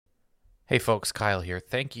Hey folks, Kyle here.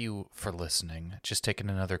 Thank you for listening. Just taking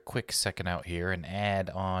another quick second out here and add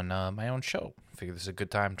on my own show. Figure this is a good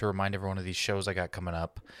time to remind everyone of these shows I got coming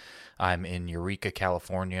up. I'm in Eureka,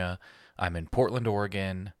 California. I'm in Portland,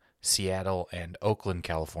 Oregon, Seattle, and Oakland,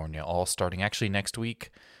 California, all starting actually next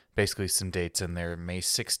week. Basically some dates in there. May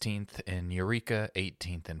 16th in Eureka,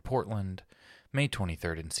 18th in Portland, May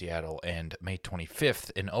 23rd in Seattle, and May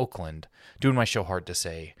 25th in Oakland. Doing my show Hard to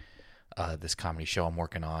Say, this comedy show I'm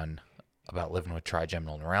working on about living with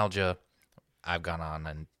trigeminal neuralgia. I've gone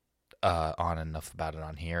on enough about it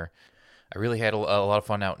on here. I really had a lot of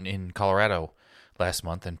fun out in Colorado last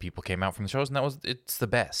month, and people came out from the shows, and it's the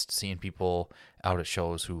best. Seeing people out at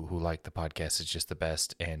shows who like the podcast is just the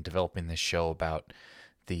best, and developing this show about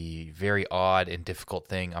the very odd and difficult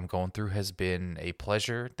thing I'm going through has been a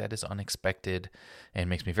pleasure that is unexpected and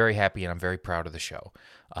makes me very happy, and I'm very proud of the show.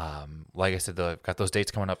 Like I said, I've got those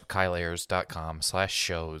dates coming up,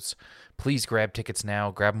 kyleayers.com/shows. Please grab tickets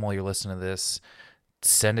now. Grab them while you're listening to this.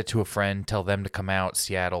 Send it to a friend. Tell them to come out.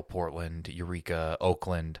 Seattle, Portland, Eureka,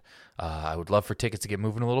 Oakland. I would love for tickets to get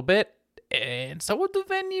moving a little bit. And so would the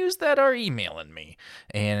venues that are emailing me.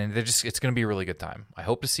 And it's going to be a really good time. I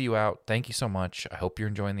hope to see you out. Thank you so much. I hope you're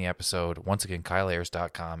enjoying the episode. Once again,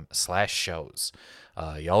 kyleayers.com/shows.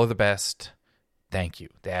 Y'all are the best. Thank you.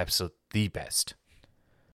 The best.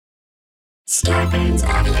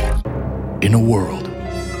 In a world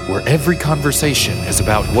where every conversation is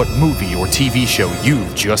about what movie or TV show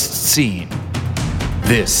you've just seen,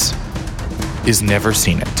 this is Never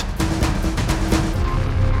Seen It.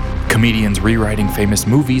 Comedians rewriting famous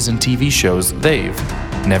movies and TV shows they've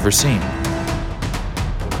never seen.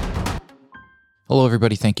 Hello,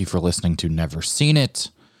 everybody. Thank you for listening to Never Seen It.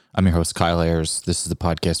 I'm your host, Kyle Ayers. This is the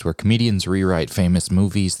podcast where comedians rewrite famous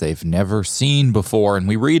movies they've never seen before, and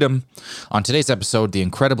we read them. On today's episode, the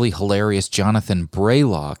incredibly hilarious Jonathan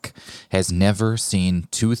Braylock has never seen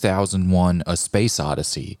 2001: A Space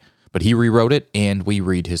Odyssey, but he rewrote it, and we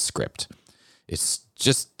read his script. It's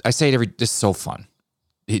just, I say it this is so fun.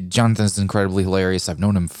 Jonathan's incredibly hilarious. I've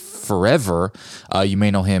known him forever. You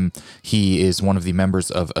may know him. He is one of the members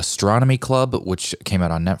of Astronomy Club, which came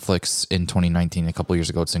out on Netflix in 2019, a couple years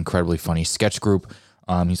ago. It's an incredibly funny sketch group.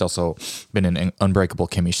 He's also been in Unbreakable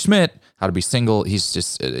Kimmy Schmidt, How to Be Single. He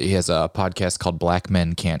has a podcast called Black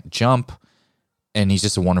Men Can't Jump, and he's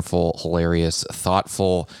just a wonderful, hilarious,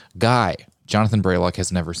 thoughtful guy. Jonathan Braylock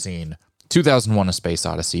has never seen 2001: A Space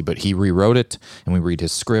Odyssey, but he rewrote it, and we read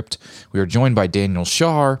his script. We are joined by Daniel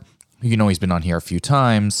Schar, who he's been on here a few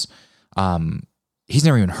times. He's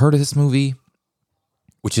never even heard of this movie,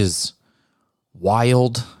 which is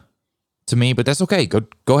wild to me, but that's okay. Go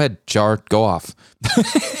ahead, Schar, go off.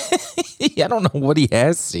 I don't know what he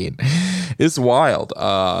has seen. It's wild.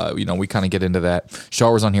 We kind of get into that.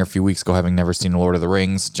 Schar was on here a few weeks ago, having never seen Lord of the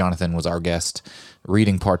Rings. Jonathan was our guest,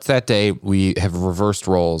 reading parts that day. We have reversed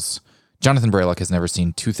roles. Jonathan Braylock has never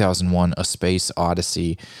seen 2001: A Space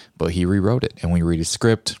Odyssey, but he rewrote it, and we read his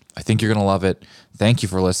script. I think you're going to love it. Thank you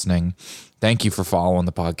for listening. Thank you for following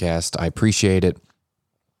the podcast. I appreciate it.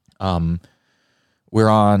 We're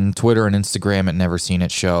on Twitter and Instagram at Never Seen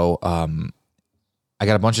It Show. I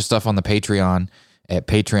got a bunch of stuff on the Patreon at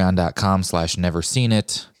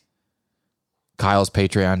patreon.com/neverseenit. Kyle's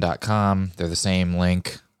patreon.com. They're the same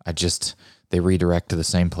link. They redirect to the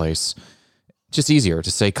same place. Just easier to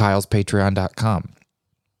say Kyle's patreon.com.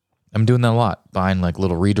 I'm doing that a lot, buying like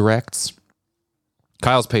little redirects.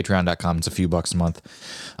 Kyle's patreon.com. It's a few bucks a month.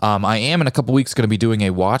 I am in a couple weeks going to be doing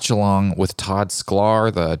a watch along with Todd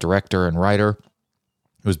Sklar, the director and writer,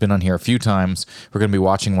 who's been on here a few times. We're going to be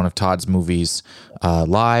watching one of Todd's movies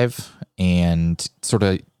live and sort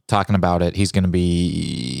of talking about it. He's going to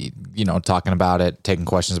be, talking about it, taking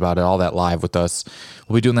questions about it, all that live with us.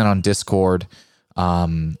 We'll be doing that on Discord.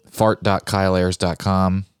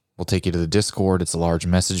 Fart.kyleayers.com will take you to the Discord. It's a large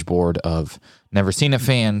message board of Never Seen It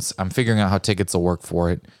fans. I'm figuring out how tickets will work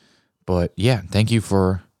for it. But yeah, thank you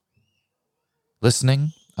for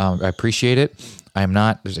listening. I appreciate it.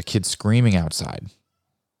 There's a kid screaming outside.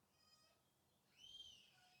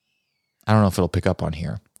 I don't know if it'll pick up on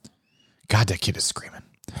here. God, that kid is screaming.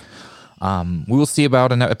 We will see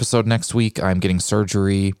about an episode next week. I'm getting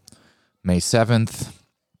surgery May 7th.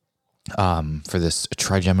 For this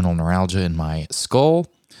trigeminal neuralgia in my skull.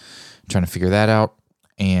 I'm trying to figure that out.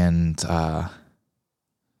 And so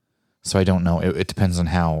I don't know. It depends on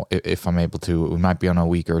if I'm able to. We might be on a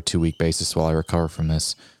week or a 2 week basis while I recover from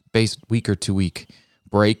this week or 2 week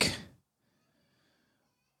break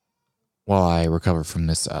while I recover from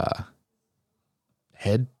this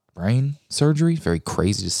head brain surgery. Very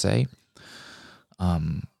crazy to say.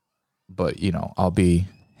 But I'll be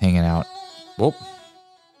hanging out. Whoop.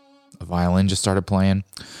 violin just started playing.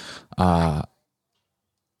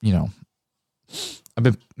 You know, I've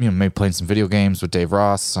been, maybe playing some video games with Dave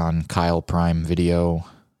Ross on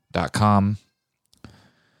KylePrimeVideo.com.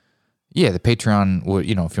 Yeah, the Patreon,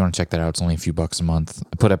 if you want to check that out, it's only a few bucks a month.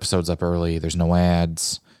 I put episodes up early. There's no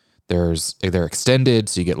ads. They're extended,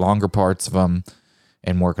 so you get longer parts of them,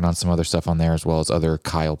 and working on some other stuff on there, as well as other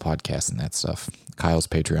Kyle podcasts and that stuff.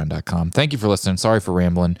 KylesPatreon.com. Thank you for listening. Sorry for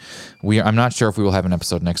rambling. I'm not sure if we will have an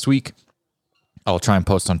episode next week. I'll try and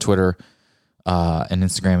post on Twitter and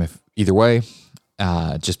Instagram either way.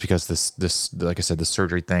 Just because this, like I said, the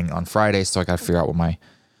surgery thing on Friday, so I got to figure out what my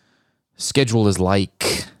schedule is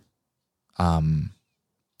like. All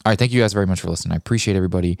right, thank you guys very much for listening. I appreciate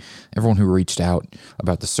everyone who reached out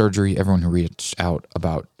about the surgery, everyone who reached out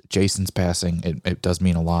about Jason's passing. It does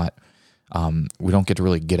mean a lot. We don't get to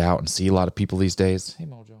really get out and see a lot of people these days. Hey,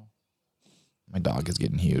 Mojo. My dog is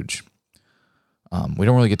getting huge. We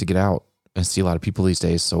don't really get to get out and see a lot of people these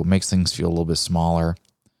days, so it makes things feel a little bit smaller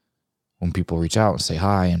when people reach out and say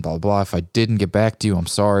hi and blah, blah, blah. If I didn't get back to you, I'm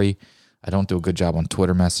sorry. I don't do a good job on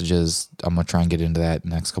Twitter messages. I'm going to try and get into that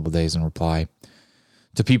in the next couple of days and reply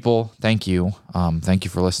to people. Thank you. Thank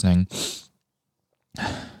you for listening.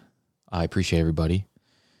 I appreciate everybody.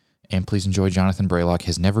 And please enjoy Jonathan Braylock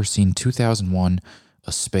has never seen 2001,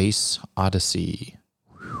 A Space Odyssey.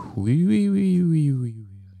 That one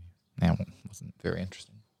wasn't very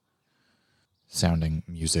interesting sounding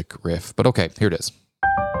music riff, but okay, here it is.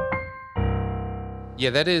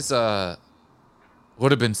 Yeah, that is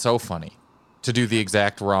would have been so funny to do the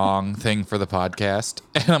exact wrong thing for the podcast.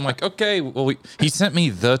 And I'm like, okay, well, he sent me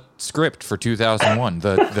the script for 2001,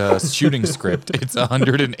 the shooting script. It's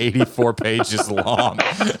 184 pages long.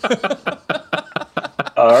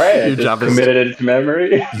 All right, your job is committed it to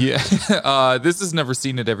memory. Yeah, this is Never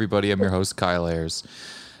Seen It, everybody. I'm your host, Kyle Ayers.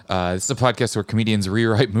 This is a podcast where comedians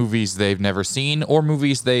rewrite movies they've never seen or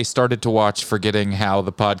movies they started to watch forgetting how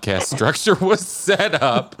the podcast structure was set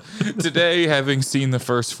up. Today, having seen the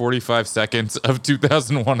first 45 seconds of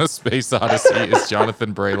 2001 A Space Odyssey is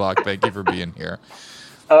Jonathan Braylock. Thank you for being here.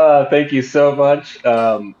 Thank you so much.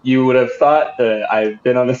 You would have thought that I've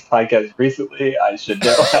been on this podcast recently. I should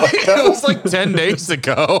know how it goes. It was like 10 days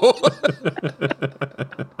ago.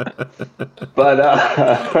 But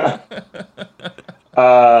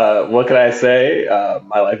what can I say?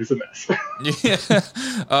 My life is a mess. Yeah.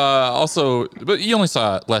 Also, but you only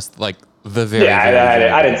saw the very.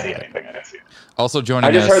 Yeah, I didn't see anything. Also joining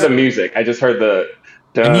us. I just heard the music. I just heard the.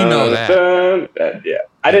 Dun, and you know that. Yeah,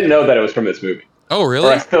 I didn't know that it was from this movie. Oh,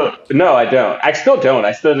 really? No, I don't. I still don't.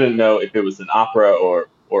 I still didn't know if it was an opera or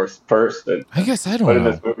first. I guess I don't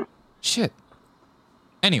know. This movie. Shit.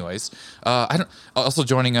 Anyways, also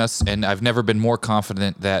joining us, and I've never been more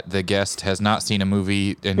confident that the guest has not seen a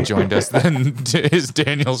movie and joined us than is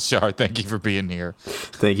Daniel Shar. Thank you for being here.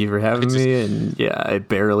 Thank you for having me. And yeah, I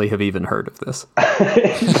barely have even heard of this.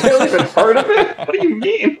 Barely even heard of it? What do you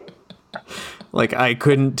mean? Like, I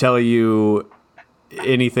couldn't tell you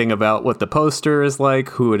anything about what the poster is like,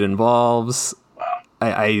 who it involves. Wow.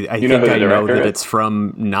 I think I know that it's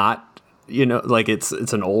from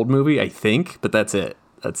it's an old movie, I think, but that's it.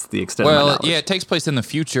 That's the extent of my knowledge. Yeah, it takes place in the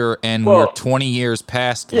future, and we're 20 years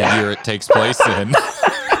past the year it takes place in.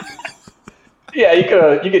 Yeah, you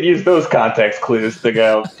could use those context clues to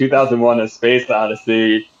go 2001: A Space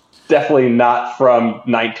Odyssey. Definitely not from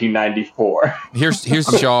 1994. Here's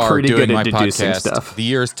Shar doing my podcast. Stuff. The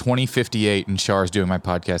year is 2058, and Char's doing my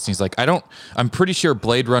podcast. And he's like, I'm pretty sure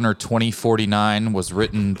Blade Runner 2049 was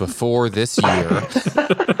written before this year.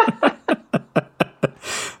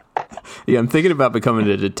 Yeah, I'm thinking about becoming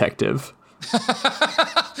a detective.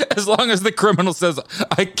 As long as the criminal says,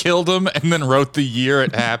 I killed him, and then wrote the year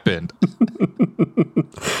it happened.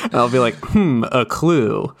 I'll be like, a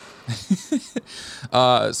clue.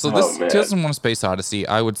 So this 2001 Space Odyssey,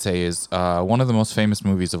 I would say, is one of the most famous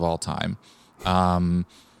movies of all time.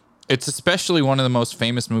 It's especially one of the most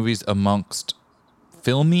famous movies amongst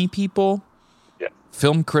filmy people,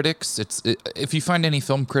 film critics. If you find any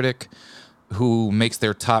film critic who makes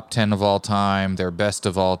their top 10 of all time, their best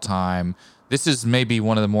of all time, this is maybe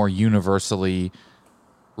one of the more universally,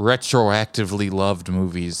 retroactively loved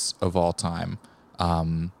movies of all time.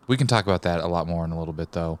 We can talk about that a lot more in a little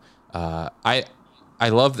bit, though. I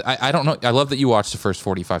love that you watched the first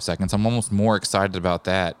 45 seconds. I'm almost more excited about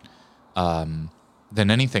that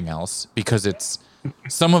than anything else, because it's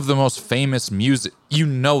some of the most famous music. You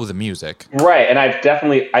know the music. Right, and I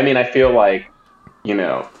feel like,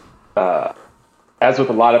 as with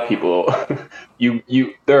a lot of people,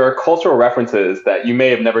 there are cultural references that you may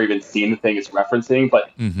have never even seen the thing it's referencing,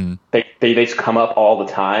 but they just come up all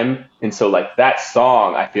the time. And so like that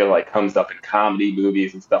song, I feel like comes up in comedy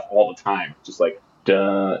movies and stuff all the time. Just like,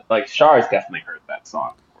 duh, like Char's definitely heard that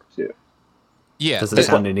song before too. Yeah. Does it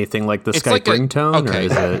sound anything like the Skype ringtone? Okay.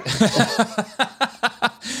 Or is it...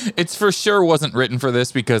 It's for sure wasn't written for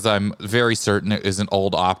this because I'm very certain it is an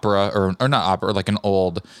old opera or not opera, like an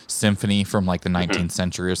old symphony from like the 19th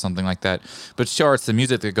century or something like that. But sure, it's the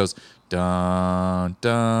music that goes dun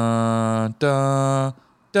dun dun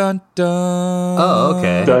dun dun. Oh,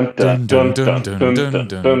 okay. Dun dun dun dun dun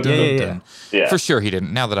dun dun. Yeah. For sure he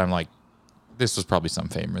didn't. Now that I'm like, this was probably some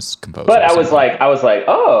famous composer. But I was like,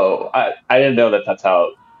 oh, I didn't know that's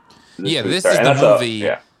how. This is the movie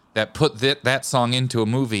that put that song into a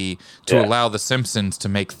movie to allow The Simpsons to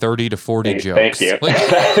make 30 to 40 jokes. Thank you.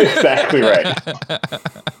 Exactly right.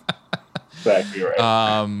 Exactly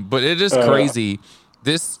right. But it is crazy.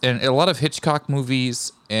 This and a lot of Hitchcock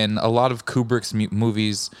movies and a lot of Kubrick's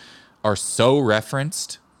movies are so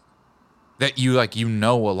referenced that you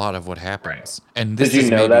know a lot of what happens. Right. And this did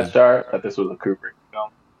you know that, Char, that this was a Kubrick film?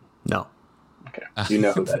 No. Okay. Do you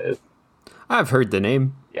know who that is? I've heard the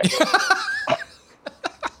name. Yeah.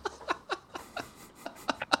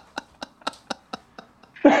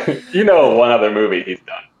 You know one other movie he's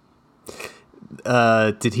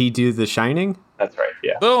done. Did he do The Shining? That's right,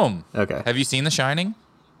 yeah. Boom. Okay. Have you seen The Shining?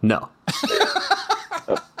 No.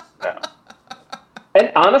 No.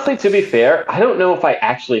 And honestly, to be fair, I don't know if I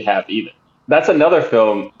actually have either. That's another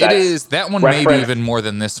film. It is. That one maybe even more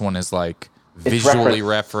than this one is like visually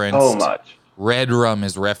referenced. So much. Red Rum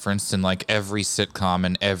is referenced in like every sitcom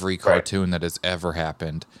and every cartoon that has ever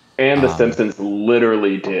happened. And The Simpsons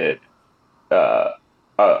literally did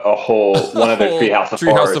a whole one of their Treehouse of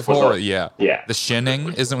Horror. Treehouse of Horror, yeah. The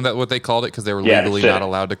Shining, isn't that what they called it? Because they were legally not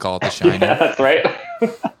allowed to call it The Shining. Yeah, that's right.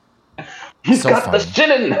 He's got funny. The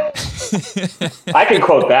Shining. I can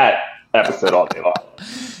quote that episode all day long.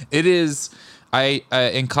 It is.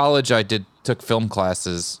 In college I took film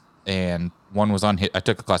classes, and one was I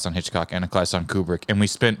took a class on Hitchcock and a class on Kubrick, and we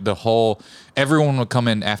spent everyone would come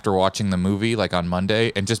in after watching the movie like on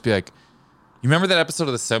Monday and just be like, you remember that episode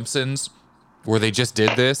of The Simpsons where they just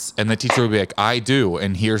did this? And the teacher would be like, I do,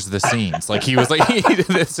 and here's the scenes. Like he was like, he did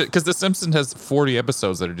this because The Simpsons has 40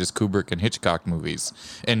 episodes that are just Kubrick and Hitchcock movies,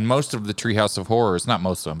 and most of the Treehouse of Horrors, not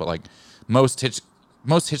most of them, but like most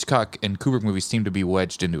Hitchcock and Kubrick movies seem to be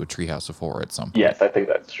wedged into a Treehouse of Horror at some point. Yes, I think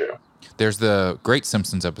that's true. There's the Great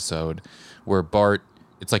Simpsons episode where Bart,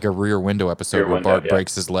 it's like a Rear Window episode where Bart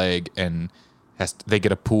breaks his leg and they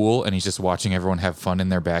get a pool and he's just watching everyone have fun in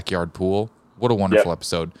their backyard pool. What a wonderful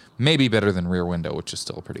episode. Maybe better than Rear Window, which is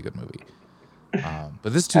still a pretty good movie.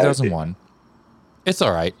 But this is 2001. It's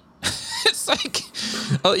all right. It's like,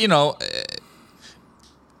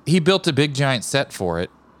 he built a big giant set for it.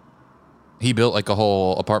 He built like a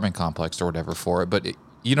whole apartment complex or whatever for it. But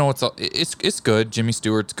it's good. Jimmy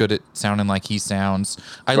Stewart's good at sounding like he sounds.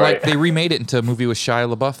 They remade it into a movie with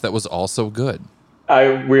Shia LaBeouf that was also good.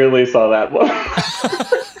 I weirdly saw that one.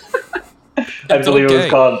 I believe it was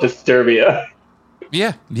called Disturbia.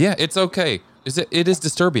 Yeah, it's okay. It is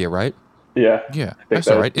Disturbia, right? Yeah. Yeah, that's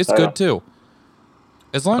all right. It's good too.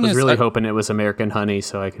 As long as I was really hoping it was American Honey,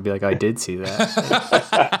 so I could be like, I did see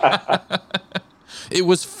that. It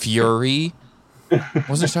was Fury.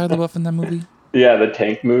 Wasn't Shia LaBeouf in that movie? Yeah, the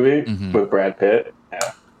Tank movie with Brad Pitt.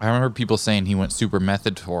 Yeah. I remember people saying he went super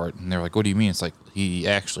method for it, and they're like, "What do you mean?" It's like he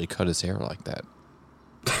actually cut his hair like that.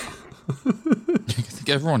 I think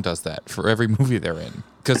everyone does that for every movie they're in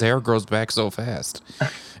because hair grows back so fast,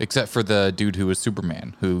 except for the dude who was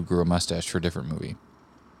Superman who grew a mustache for a different movie.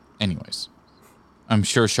 Anyways, I'm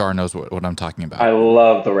sure Char knows what I'm talking about. I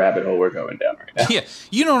love the rabbit hole we're going down right now. Yeah,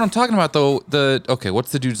 you know what I'm talking about though.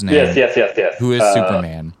 What's the dude's name? Yes. Who is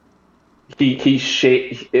Superman?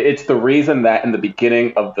 It's the reason that in the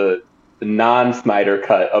beginning of the non-Snyder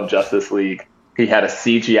cut of Justice League, he had a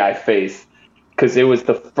CGI face. Because it was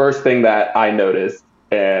the first thing that I noticed,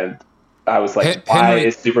 and I was like, why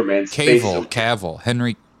is Superman's face so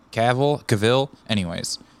Henry Cavill?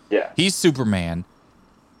 Anyways. Yeah. He's Superman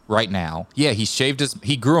right now. Yeah,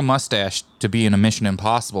 he grew a mustache to be in a Mission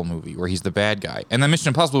Impossible movie where he's the bad guy. And the Mission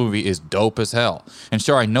Impossible movie is dope as hell. And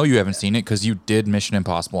sure, I know you haven't seen it because you did Mission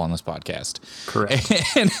Impossible on this podcast. Correct.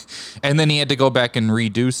 And then he had to go back and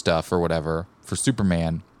redo stuff or whatever for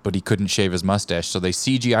Superman. but he couldn't shave his mustache, so they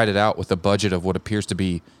CGI'd it out with a budget of what appears to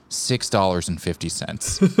be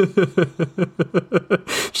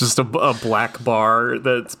 $6.50. Just a black bar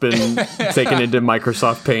that's been taken into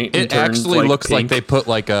Microsoft Paint. It actually looks pink. Like they put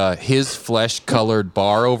like his flesh-colored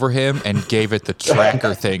bar over him and gave it the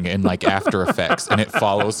tracker thing in like After Effects, and it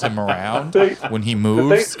follows him around when he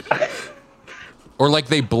moves. Or like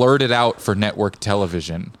they blurred it out for network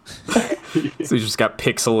television. So you just got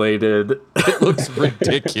pixelated. It looks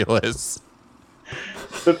ridiculous.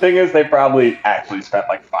 The thing is, they probably actually spent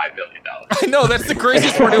like $5 million. I know, that's the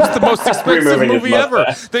craziest part. It was the most expensive movie ever.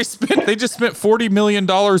 They just spent $40 million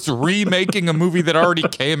remaking a movie that already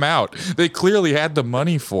came out. They clearly had the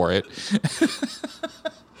money for it.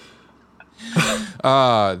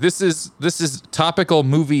 This is topical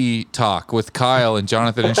movie talk with Kyle and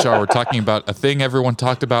Jonathan and Shar. We're talking about a thing everyone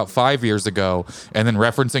talked about 5 years ago, and then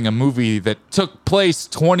referencing a movie that took place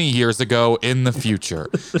 20 years ago in the future.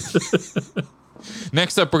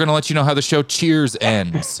 Next up, we're going to let you know how the show Cheers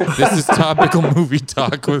ends. This is topical movie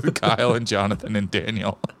talk with Kyle and Jonathan and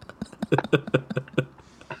Daniel.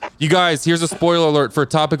 You guys, here's a spoiler alert for a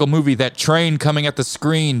topical movie. That train coming at the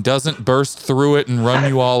screen doesn't burst through it and run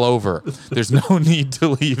you all over. There's no need to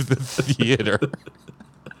leave the theater.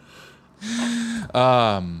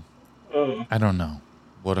 I don't know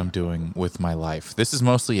what I'm doing with my life. This is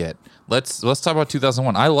mostly it. Let's talk about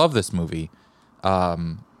 2001. I love this movie.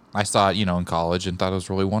 I saw it, in college and thought it was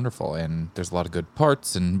really wonderful. And there's a lot of good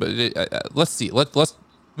parts. Let's see.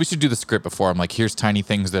 We should do the script before I'm like, here's tiny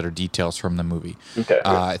things that are details from the movie. Okay.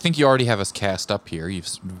 I think you already have us cast up here. You've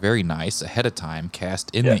very nice ahead of time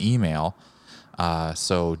cast in the email.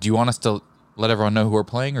 So do you want us to let everyone know who we're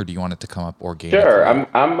playing, or do you want it to come up organically? Sure.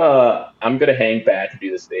 I'm gonna hang back and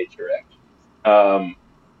do the stage direction.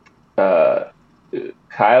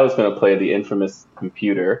 Kyle's gonna play the infamous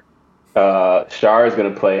computer. Shar is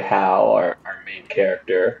going to play Hal, our main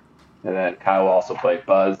character, and then Kyle will also play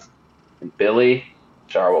Buzz and Billy.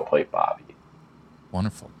 Shar will play Bobby.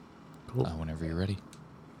 Wonderful. Cool. Whenever you're ready.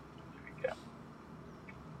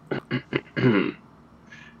 Here we go.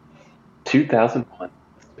 2001,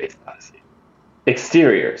 Space Odyssey.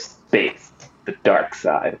 Exterior, space, the dark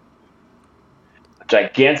side. A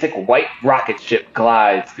gigantic white rocket ship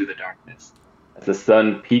glides through the darkness. As the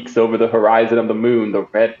sun peeks over the horizon of the moon, the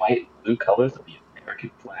red, white, and blue colors of the American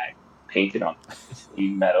flag painted on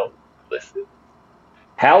pristine metal listed.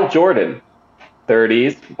 Hal Jordan,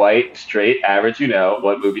 30s, white, straight, average,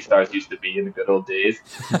 what movie stars used to be in the good old days,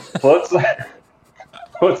 floats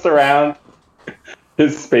around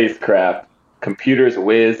his spacecraft. Computers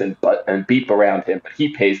whiz and beep around him, but he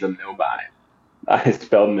pays them no mind. I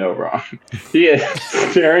spelled no wrong. He is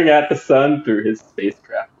staring at the sun through his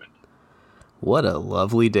spacecraft. What a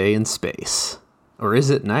lovely day in space. Or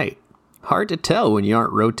is it night? Hard to tell when you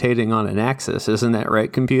aren't rotating on an axis, isn't that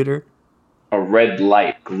right, computer? A red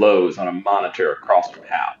light glows on a monitor across from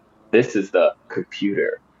Hal. This is the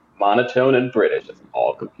computer. Monotone and British, as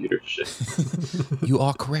all computers should. You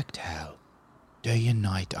are correct, Hal. Day and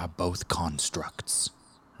night are both constructs.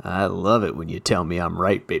 I love it when you tell me I'm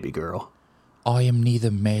right, baby girl. I am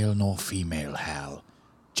neither male nor female, Hal.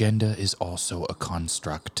 Gender is also a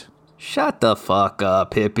construct. Shut the fuck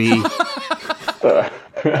up, hippie.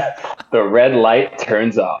 The red light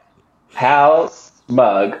turns off. Hal,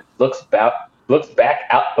 smug, looks back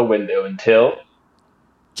out the window until...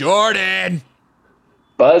 Jordan!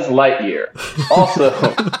 Buzz Lightyear,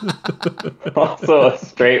 also a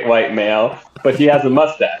straight white male, but he has a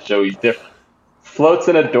mustache, so he's different. Floats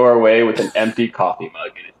in a doorway with an empty coffee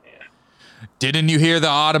mug in his hand. Didn't you hear the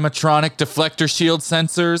automatronic deflector shield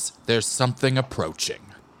sensors? There's something approaching.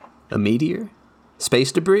 A meteor?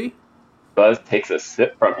 Space debris? Buzz takes a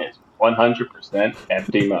sip from his 100%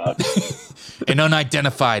 empty mug. An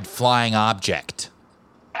unidentified flying object.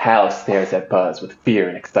 Hal stares at Buzz with fear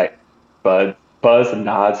and excitement. Buzz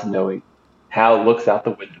nods knowing. Hal looks out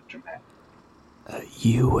the window dramatically. A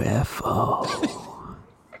UFO.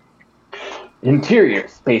 Interior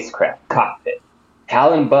spacecraft cockpit.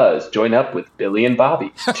 Hal and Buzz join up with Billy and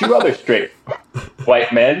Bobby, two other straight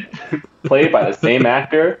white men, played by the same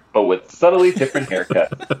actor, but with subtly different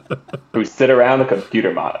haircuts, who sit around the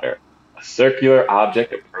computer monitor. A circular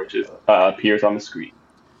object appears on the screen.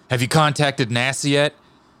 Have you contacted NASA yet?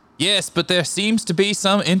 Yes, but there seems to be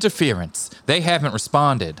some interference. They haven't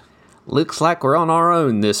responded. Looks like we're on our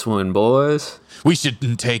own this one, boys. We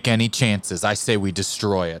shouldn't take any chances. I say we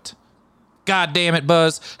destroy it. God damn it,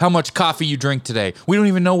 Buzz. How much coffee you drink today? We don't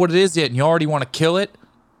even know what it is yet, and you already want to kill it?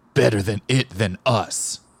 Better than it than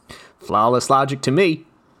us. Flawless logic to me.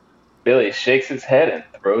 Billy shakes his head and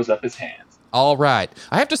throws up his hands. All right.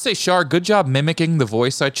 I have to say, Shar, good job mimicking the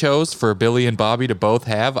voice I chose for Billy and Bobby to both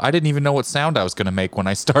have. I didn't even know what sound I was going to make when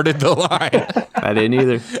I started the line. I didn't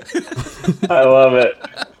either. I love it.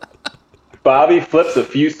 Bobby flips a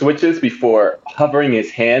few switches before hovering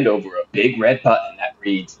his hand over a big red button that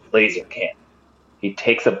reads laser cannon. He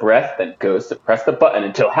takes a breath, then goes to press the button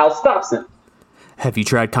until Hal stops him. Have you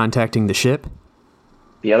tried contacting the ship?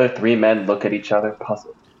 The other three men look at each other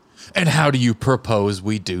puzzled. And how do you propose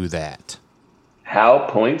we do that? Hal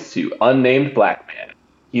points to unnamed black man.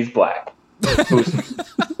 He's black.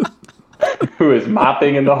 Who is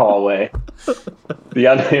mopping in the hallway. The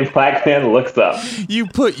unnamed black man looks up. You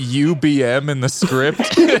put UBM in the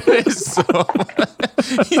script? It is so...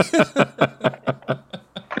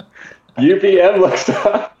 UBM looks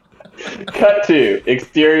up. Cut to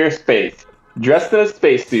exterior space. Dressed in a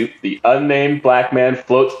spacesuit, the unnamed black man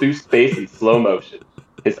floats through space in slow motion.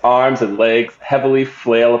 His arms and legs heavily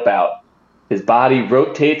flail about. His body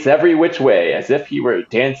rotates every which way as if he were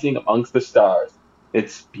dancing amongst the stars.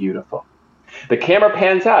 It's beautiful. The camera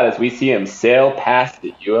pans out as we see him sail past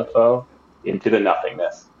the UFO into the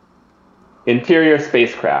nothingness. Interior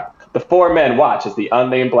spacecraft. The four men watch as the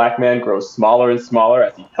unnamed black man grows smaller and smaller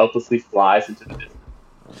as he helplessly flies into the distance.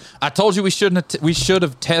 I told you we should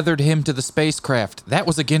have tethered him to the spacecraft. That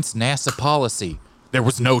was against NASA policy. There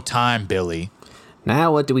was no time, Billy.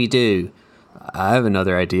 Now what do we do? I have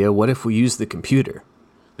another idea. What if we use the computer?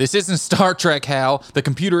 This isn't Star Trek, Hal. The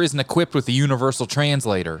computer isn't equipped with the universal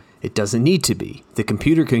translator. It doesn't need to be. The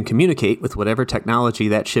computer can communicate with whatever technology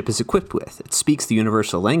that ship is equipped with. It speaks the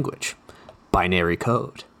universal language. Binary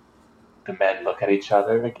code. The men look at each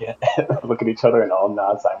other again. Look at each other and all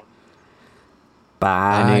nod silently.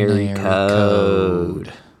 Binary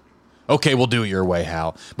code. Okay, we'll do it your way,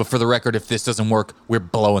 Hal. But for the record, if this doesn't work, we're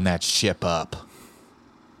blowing that ship up.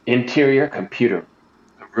 Interior computer.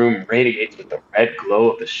 The room radiates with the red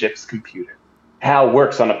glow of the ship's computer. Hal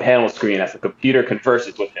works on a panel screen as the computer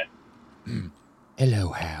converses with him. Hello,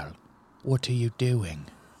 Hal. What are you doing?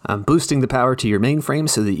 I'm boosting the power to your mainframe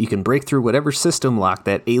so that you can break through whatever system lock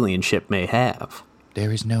that alien ship may have.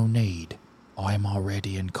 There is no need. I am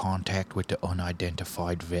already in contact with the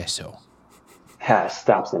unidentified vessel. Hal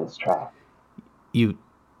stops in his track. You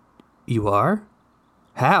are?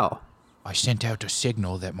 How? I sent out a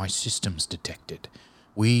signal that my systems detected.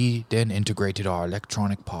 We then integrated our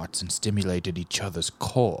electronic parts and stimulated each other's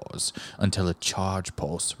cores until a charge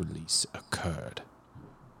pulse release occurred.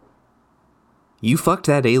 You fucked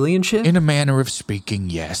that alien ship? In a manner of speaking,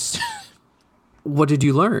 yes. What did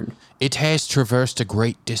you learn? It has traversed a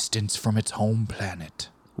great distance from its home planet.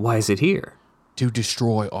 Why is it here? To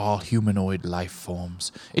destroy all humanoid life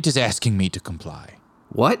forms. It is asking me to comply.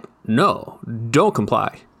 What? No, don't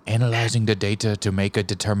comply. Analyzing the data to make a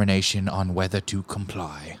determination on whether to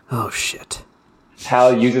comply. Oh, shit.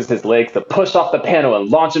 Hal uses his legs to push off the panel and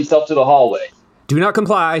launch himself to the hallway. Do not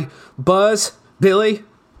comply. Buzz, Billy.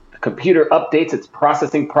 The computer updates its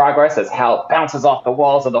processing progress as Hal bounces off the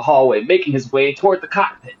walls of the hallway, making his way toward the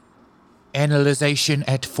cockpit. Analyzation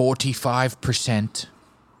at 45%.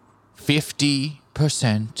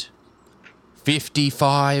 50%.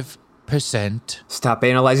 55%. Stop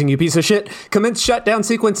analyzing, you piece of shit. Commence shutdown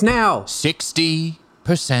sequence now. 60%.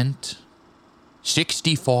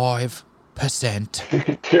 65%.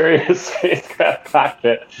 Interior spacecraft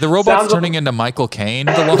cockpit. The robot's turning into Michael Caine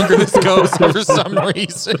the longer this goes for some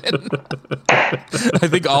reason. I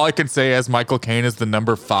think all I can say as Michael Caine is the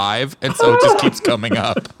number 5, and so it just keeps coming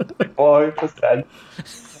up. 40%.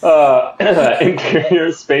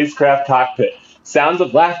 Interior spacecraft cockpit. Sounds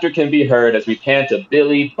of laughter can be heard as we pan to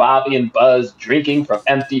Billy, Bobby, and Buzz drinking from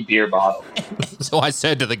empty beer bottles. So I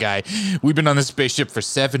said to the guy, we've been on this spaceship for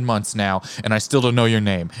 7 months now, and I still don't know your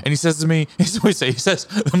name. And he says to me, he says,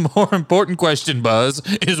 the more important question, Buzz,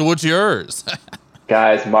 is what's yours?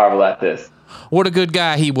 Guys marvel at this. What a good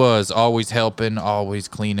guy he was. Always helping, always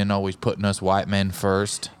cleaning, always putting us white men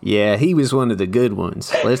first. Yeah, he was one of the good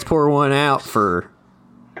ones. Let's pour one out for...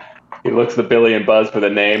 He looks at Billy and Buzz for the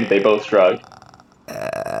name. They both shrug.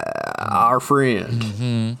 Our friend.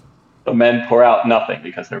 Mm-hmm. The men pour out nothing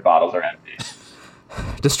because their bottles are empty.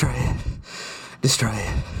 Destroy it. Destroy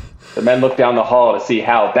it. The men look down the hall to see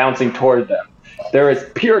Hal bouncing toward them. There is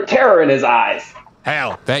pure terror in his eyes.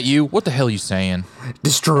 Hal, that you? What the hell are you saying?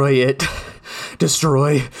 Destroy it.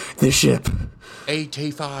 Destroy the ship.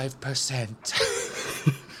 85%.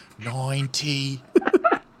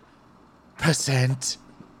 90%.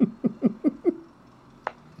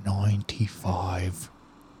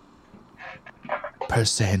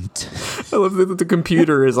 95%. I love that the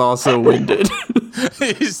computer is also winded.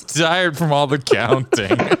 He's tired from all the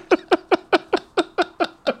counting.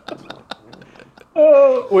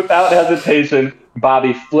 Without hesitation,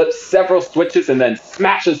 Bobby flips several switches and then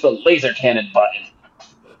smashes the laser cannon button.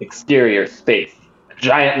 Exterior space. A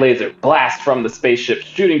giant laser blasts from the spaceship,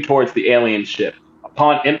 shooting towards the alien ship.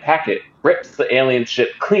 Upon impact, it rips the alien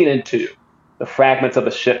ship clean in two. The fragments of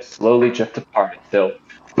the ship slowly drift apart until,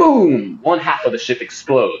 boom! One half of the ship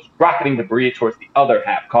explodes, rocketing debris towards the other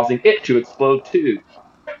half, causing it to explode too.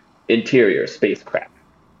 Interior spacecraft.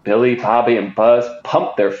 Billy, Bobby, and Buzz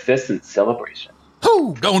pump their fists in celebration.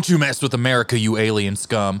 Who? Don't you mess with America, you alien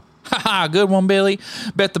scum. Haha, good one, Billy.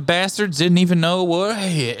 Bet the bastards didn't even know what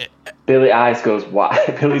hit. Billy's eyes go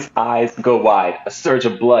wide. A surge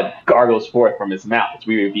of blood gargles forth from his mouth as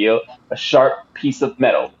we reveal a sharp piece of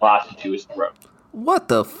metal lodged into his throat. What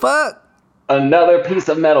the fuck? Another piece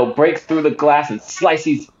of metal breaks through the glass and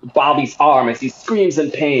slices Bobby's arm as he screams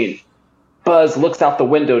in pain. Buzz looks out the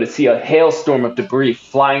window to see a hailstorm of debris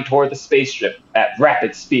flying toward the spaceship at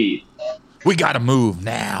rapid speed. We gotta move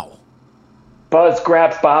now. Buzz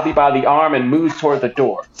grabs Bobby by the arm and moves toward the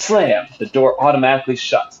door. Slam! The door automatically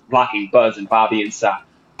shuts, locking Buzz and Bobby inside.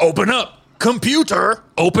 Open up! Computer!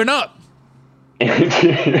 Open up!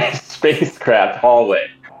 Interior spacecraft hallway.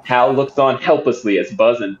 Hal looks on helplessly as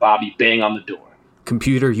Buzz and Bobby bang on the door.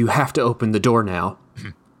 Computer, you have to open the door now.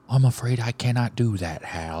 I'm afraid I cannot do that,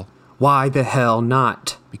 Hal. Why the hell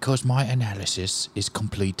not? Because my analysis is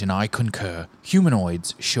complete and I concur.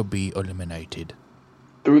 Humanoids should be eliminated.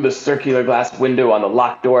 Through the circular glass window on the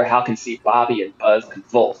locked door, Hal can see Bobby and Buzz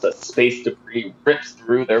convulse as space debris rips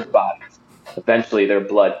through their bodies. Eventually, their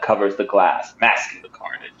blood covers the glass, masking the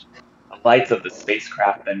carnage. The lights of the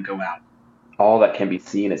spacecraft then go out. All that can be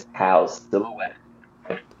seen is Hal's silhouette.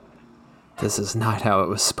 This is not how it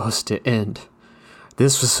was supposed to end.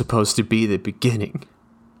 This was supposed to be the beginning.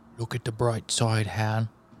 Look at the bright side, Hal.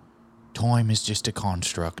 Time is just a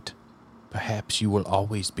construct. Perhaps you will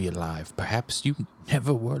always be alive. Perhaps you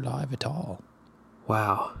never were alive at all.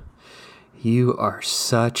 Wow. You are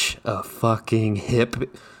such a fucking hip...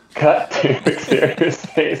 Cut to exterior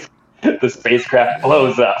space. The spacecraft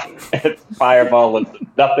blows up. Its fireball looks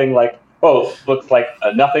nothing but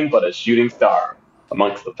a shooting star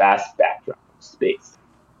amongst the vast backdrop of space.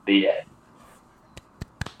 The end.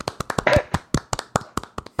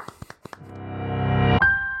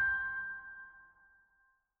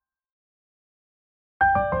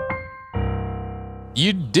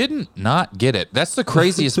 You didn't not get it. That's the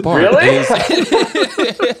craziest part. Really?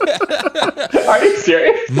 Are you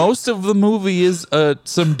serious? Most of the movie is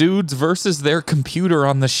some dudes versus their computer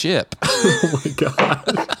on the ship. Oh my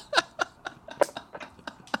god.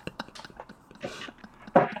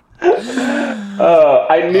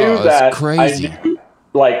 I knew that. Crazy.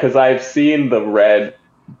 Because I've seen the red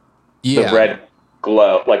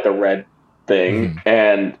glow, like the red thing,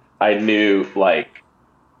 and I knew,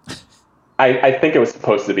 I think it was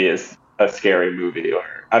supposed to be a scary movie, or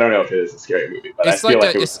I don't know if it is a scary movie, but it's I feel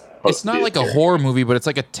like it's not like a horror movie, but it's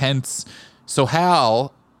like a tense. So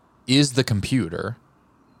Hal is the computer.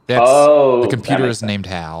 The computer is named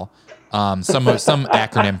Hal. Some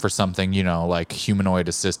acronym for something, like humanoid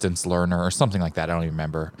assistance learner or something like that. I don't even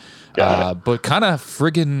remember. But kind of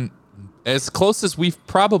friggin' as close as we've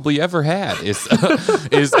probably ever had.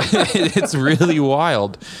 It's really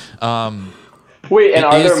wild. Wait,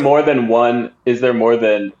 and there more than one? Is there more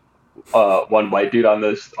than one white dude on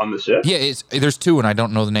the ship? Yeah, there's two, and I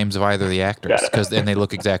don't know the names of either of the actors and they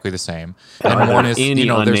look exactly the same. And one is,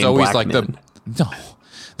 there's always like men.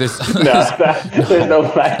 There's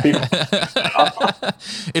no black people.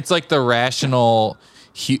 It's like the rational,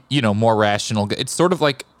 more rational. It's sort of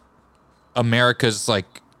like America's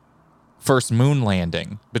first moon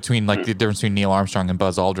landing between the difference between Neil Armstrong and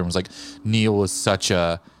Buzz Aldrin was Neil was such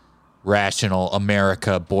a rational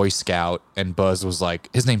America Boy Scout, and Buzz was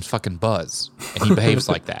his name's fucking Buzz, and he behaves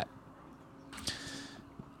like that.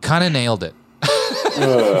 Kind of nailed it.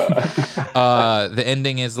 The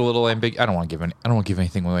ending is a little ambiguous. I don't want to give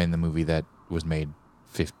anything away in the movie that was made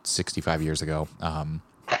 65 years ago.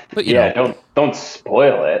 But don't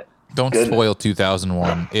spoil it. Don't spoil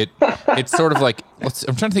 2001. It's sort of I'm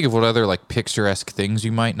trying to think of what other picturesque things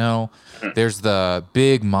you might know. There's the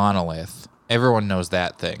big monolith. Everyone knows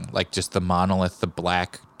that thing. Just the monolith, the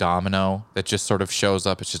black domino that just sort of shows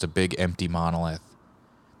up. It's just a big empty monolith.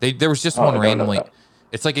 There was just one randomly.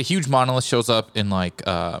 It's a huge monolith shows up in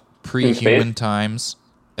pre-human times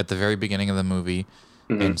at the very beginning of the movie.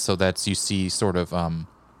 Mm-hmm. And so you see sort of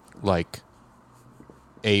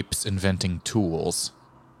apes inventing tools.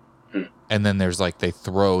 Mm-hmm. And then there's they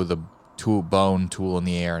throw the bone tool in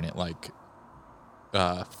the air and it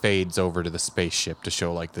fades over to the spaceship to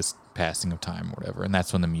show this passing of time or whatever. And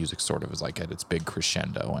that's when the music sort of is at its big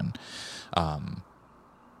crescendo. And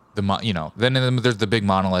then there's the big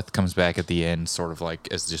monolith comes back at the end, sort of like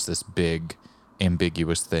as just this big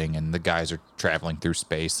ambiguous thing, and the guys are traveling through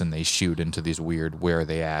space and they shoot into these weird, where are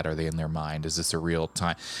they at? Are they in their mind? Is this a real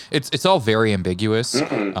time? It's all very ambiguous,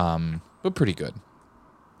 but pretty good.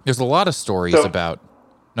 There's a lot of stories about.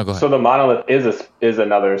 No, go ahead. So the monolith is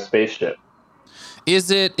another spaceship. Is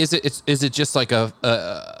it just like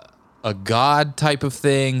a god type of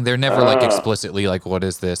thing? They're never like explicitly like, what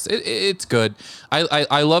is this? It's good.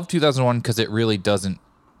 I love 2001 because it really doesn't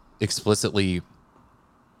explicitly.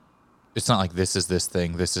 It's not like this is this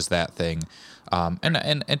thing, this is that thing,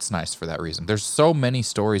 and it's nice for that reason. There's so many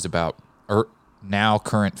stories about now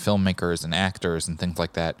current filmmakers and actors and things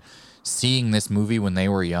like that seeing this movie when they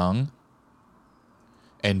were young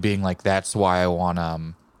and being like, that's why I want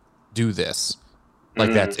to do this.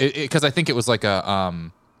 Like that's because I think it was like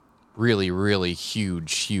a really, really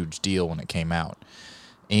huge deal when it came out,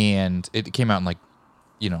 and it came out in like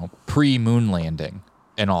pre-moon landing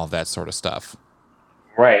and all of that sort of stuff.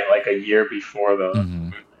 Right, like a year before the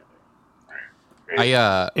moon landing.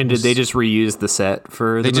 And did they just reuse the set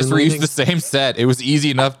for the They just moon reused landing? the same set. It was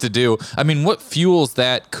easy enough to do. I mean, what fuels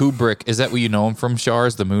that Kubrick? Is that what you know him from,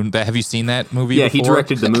 Shars? The moon. Have you seen that movie? Yeah, before? he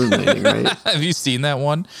directed the moon landing, right? Have you seen that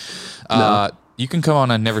one? No. You can come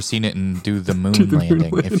on. I've never seen it and do the moon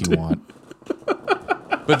landing if you want.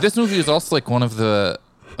 But this movie is also like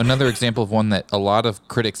another example of one that a lot of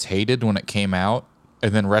critics hated when it came out,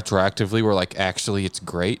 and then retroactively were like, actually, it's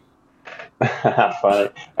great. Funny,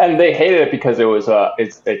 and they hated it because it was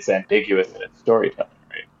it's ambiguous in its storytelling,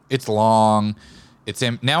 right? It's long.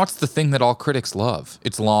 Now it's the thing that all critics love.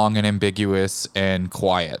 It's long and ambiguous and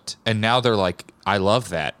quiet, and now they're like, I love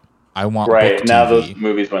that. I want right book now. TV. Those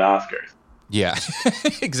movies win Oscars. Yeah,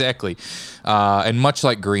 exactly. And much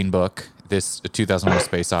like Green Book, this 2001: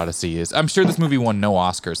 Space Odyssey is. I'm sure this movie won no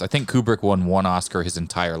Oscars. I think Kubrick won one Oscar his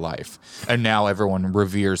entire life, and now everyone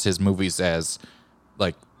reveres his movies as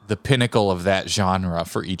like the pinnacle of that genre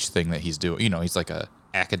for each thing that he's doing. He's like a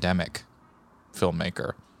academic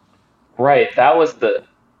filmmaker. Right.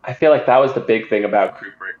 I feel like that was the big thing about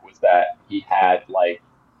Kubrick was that he had like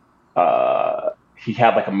a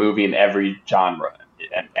movie in every genre,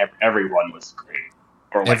 and everyone was great.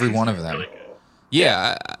 Or Every one of them. Really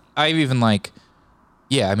yeah, I've even like,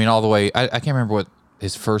 I mean, all the way. I can't remember what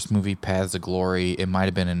his first movie, Paths of Glory. It might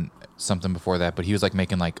have been in something before that, but he was like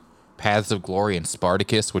making like Paths of Glory and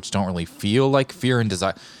Spartacus, which don't really feel like Fear and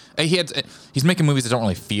Desire. He's making movies that don't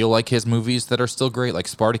really feel like his movies that are still great. Like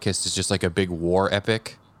Spartacus is just like a big war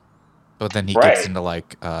epic, but then he gets into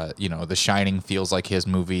like, The Shining feels like his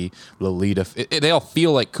movie. Lolita, they all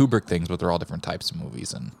feel like Kubrick things, but they're all different types of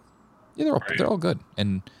movies, and they're all good.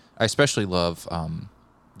 And I especially love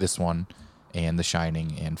this one and The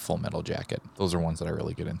Shining and Full Metal Jacket. Those are ones that I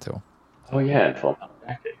really get into. Oh yeah, and Full Metal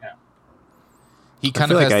Jacket. Yeah. He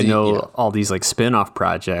kind I feel of like has I know all these like spin-off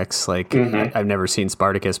projects. Like I've never seen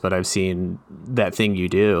Spartacus, but I've seen That Thing You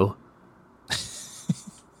Do.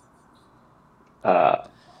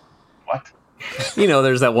 What?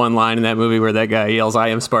 There's that one line in that movie where that guy yells, "I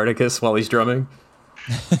am Spartacus" while he's drumming.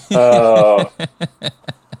 Oh.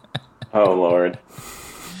 Oh Lord.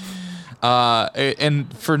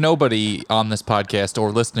 And for nobody on this podcast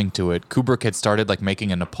or listening to it, Kubrick had started like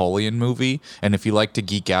making a Napoleon movie. And if you like to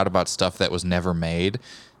geek out about stuff that was never made,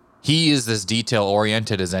 he is as detail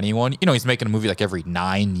oriented as anyone. He's making a movie like every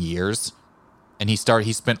 9 years. And he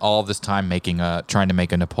spent all of this time trying to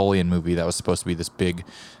make a Napoleon movie that was supposed to be this big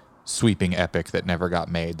sweeping epic that never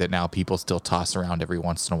got made, that now people still toss around every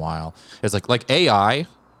once in a while. It's like AI.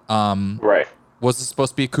 Right. Was it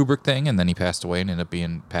supposed to be a Kubrick thing, and then he passed away and ended up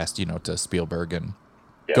being passed, to Spielberg, and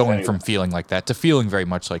going from feeling like that to feeling very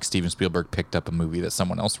much like Steven Spielberg picked up a movie that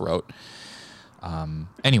someone else wrote.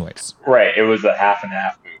 Anyways. Right. It was a half and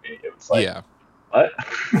half movie. It was like, what?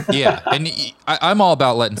 Yeah. And I'm all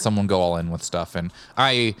about letting someone go all in with stuff. And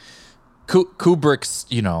Kubrick's,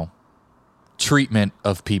 treatment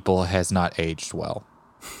of people has not aged well.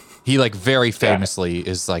 He like very famously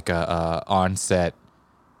is like a on-set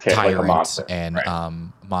tyrant like monster, and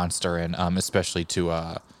monster, and especially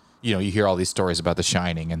to you hear all these stories about The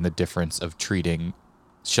Shining and the difference of treating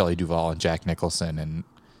Shelley Duvall and Jack Nicholson, and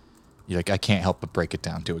you're like, I can't help but break it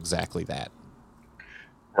down to exactly that.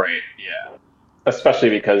 Right. Yeah. Especially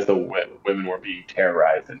because the women were being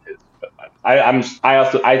terrorized in his. I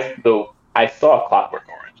saw Clockwork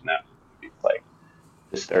Orange, and that was like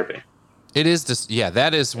disturbing. It is just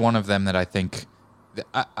that is one of them that I think.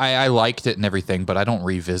 I liked it and everything, but I don't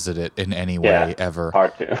revisit it in any way ever.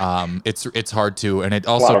 Hard to. It's hard to, and it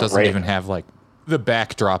also doesn't even have like the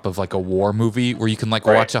backdrop of like a war movie where you can like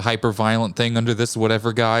watch a hyper violent thing under this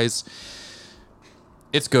whatever guise.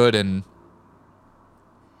 It's good,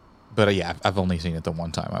 but yeah, I've only seen it the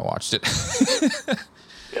one time I watched it.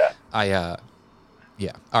 Yeah.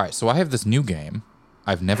 Yeah. All right, so I have this new game.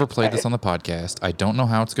 I've never played this on the podcast. I don't know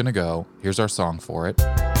how it's going to go. Here's our song for it.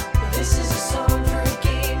 This is a song for a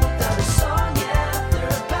game without a song, yeah. They're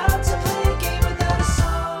about to play a game without a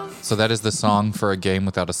song. So that is the song for a game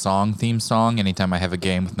without a song theme song. Anytime I have a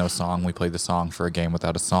game with no song, we play the song for a game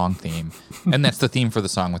without a song theme. And that's the theme for the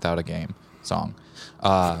song without a game song.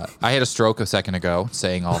 I had a stroke a second ago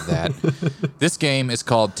saying all of that. This game is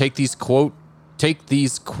called Take These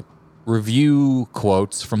Review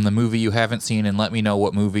Quotes from the movie you haven't seen and let me know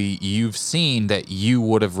what movie you've seen that you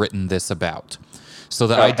would have written this about. So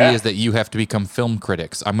the idea is that you have to become film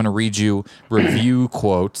critics. I'm going to read you review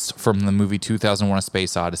quotes from the movie 2001: A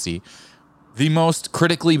Space Odyssey, the most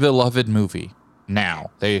critically beloved movie now.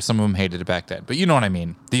 Some of them hated it back then, but you know what I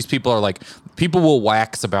mean. These people are like, people will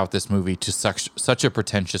wax about this movie to such a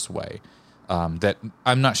pretentious way that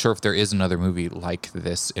I'm not sure if there is another movie like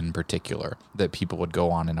this in particular that people would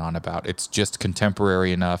go on and on about. It's just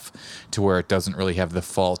contemporary enough to where it doesn't really have the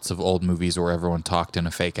faults of old movies where everyone talked in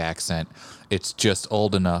a fake accent. It's just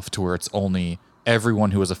old enough to where it's only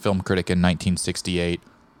everyone who was a film critic in 1968.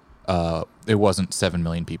 It wasn't 7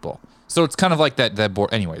 million people. So it's kind of like that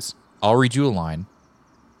board. Anyways, I'll read you a line.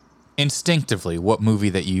 Instinctively, what movie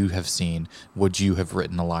that you have seen would you have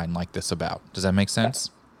written a line like this about? Does that make sense?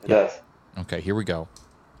 It does. Okay, here we go.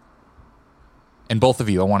 And both of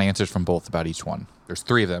you, I want answers from both about each one. There's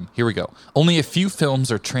 3 of them. Here we go. Only a few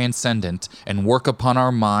films are transcendent and work upon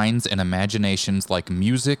our minds and imaginations like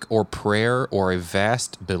music or prayer or a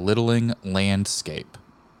vast, belittling landscape.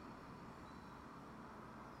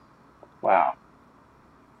 Wow.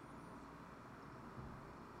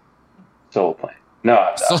 Soul Plane. No,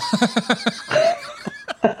 I'm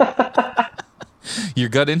not. Your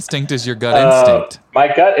gut instinct is your gut instinct.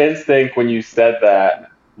 My gut instinct when you said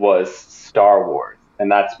that was Star Wars,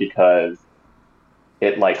 and that's because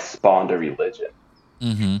it spawned a religion.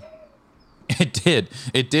 Mm-hmm. It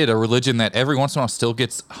did. A religion that every once in a while still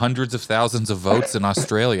gets hundreds of thousands of votes in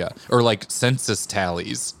Australia, or census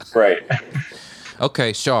tallies. Right.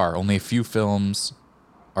 Okay, Shar, only a few films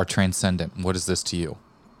are transcendent. What is this to you?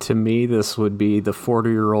 To me, this would be The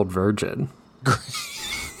 40-Year-Old Virgin.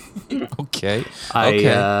 Okay.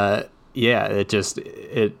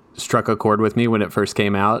 It struck a chord with me when it first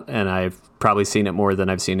came out, and I've probably seen it more than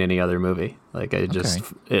I've seen any other movie.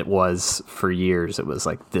 It was for years. It was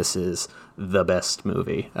this is the best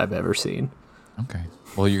movie I've ever seen. Okay.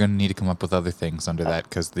 Well, you're going to need to come up with other things under that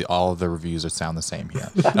because all of the reviews sound the same here.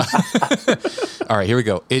 All right, here we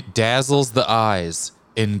go. It dazzles the eyes,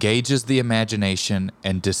 engages the imagination,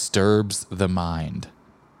 and disturbs the mind.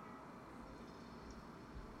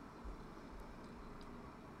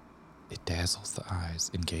 It dazzles the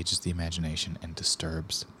eyes, engages the imagination, and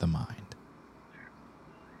disturbs the mind.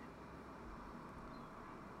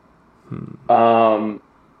 I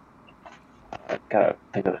gotta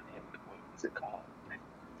think of the name. What is it called?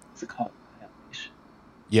 Is it called Annihilation?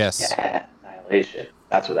 Yes. Yeah, Annihilation.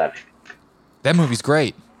 That's what that means. That movie's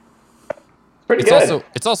great. It's pretty good.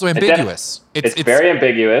 It's also ambiguous. It's very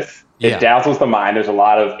ambiguous. Yeah. It dazzles the mind. There's a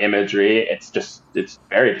lot of imagery. It's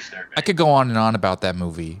very disturbing. I could go on and on about that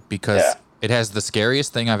movie because it has the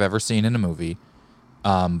scariest thing I've ever seen in a movie.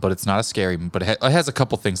 But it's not a scary, but it has a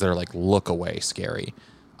couple things that are look away scary.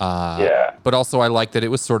 But also I like that it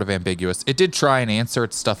was sort of ambiguous. It did try and answer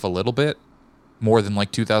its stuff a little bit more than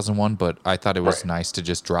 2001, but I thought it was nice to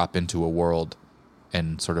just drop into a world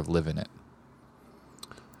and sort of live in it.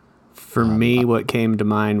 For me, what came to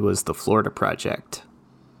mind was The Florida Project.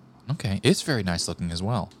 Okay. It's very nice looking as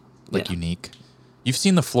well. Unique. You've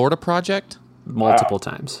seen The Florida Project? Multiple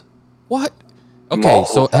times. What? Okay,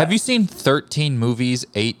 so have you seen 13 movies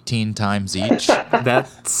 18 times each?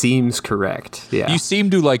 That seems correct. Yeah. You seem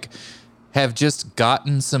to have just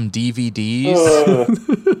gotten some DVDs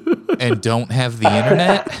and don't have the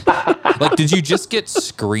internet. Did you just get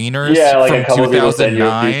screeners from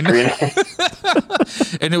 2009?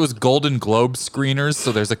 And it was Golden Globe screeners,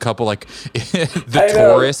 so there's a couple The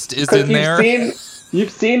Tourist is in there.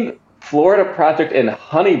 You've seen Florida Project and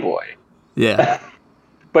Honey Boy. Yeah.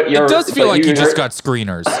 But it does feel like you just got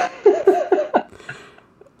screeners.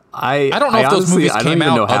 I don't know if those movies came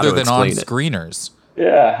out other than on screeners.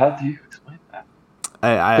 Yeah, how do you explain that?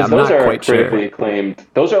 I'm not quite sure. Critically acclaimed.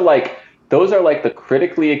 Those are the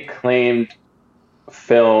critically acclaimed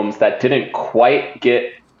films that didn't quite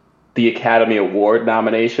get the Academy Award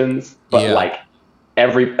nominations, but in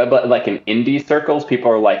indie circles,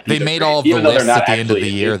 people are they made all of the lists at the end of the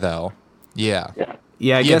year, though. Yeah.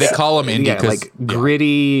 Yeah, I guess they call them indie because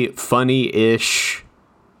gritty, funny-ish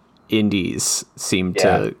indies seem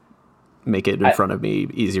to make it in front of me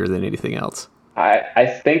easier than anything else. I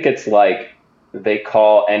think it's like they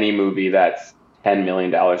call any movie that's $10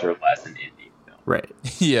 million or less an indie film. Right.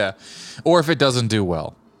 Yeah. Or if it doesn't do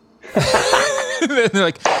well. They're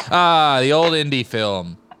like, the old indie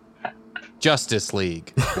film. Justice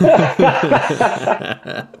League.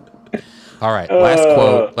 All right,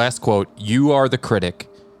 last quote. You are the critic.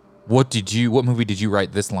 What movie did you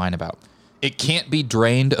write this line about? It can't be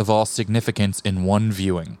drained of all significance in one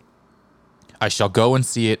viewing. I shall go and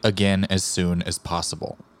see it again as soon as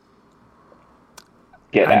possible.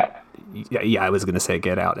 Get Out. Yeah, I was going to say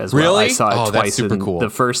Get Out as well. Really? I saw it twice. That's super and cool. The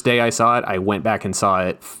first day I saw it, I went back and saw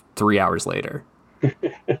it 3 hours later.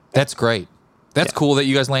 That's great. That's cool that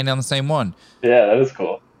you guys laying down the same one. Yeah, that is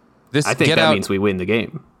cool. This I think Get that Out, means we win the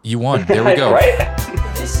game. you won. There we go. Right?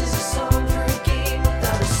 This is a song for a game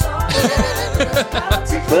without a song. We're about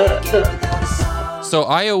to play a game without a song. So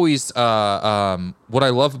I always, what I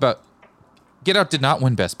love about Get Out did not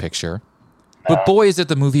win Best Picture, but boy, is it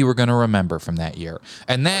the movie we're going to remember from that year.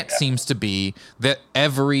 And that seems to be that I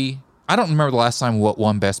don't remember the last time what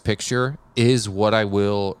won Best Picture is what I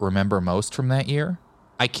will remember most from that year.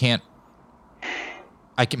 I can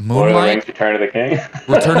Lord of the Rings, Moonlight, Return of the King.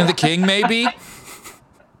 Return of the King, maybe.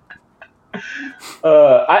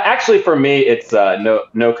 For me, it's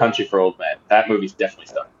No Country for Old Men. That movie's definitely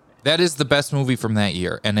stuck. That is the best movie from that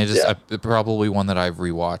year, and it is probably one that I've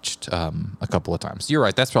rewatched a couple of times. You're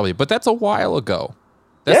right, that's but that's a while ago.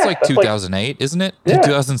 That's like 2008, isn't it? Yeah.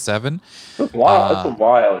 2007. That's a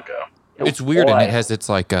while ago. It's weird, and it has its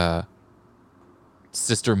like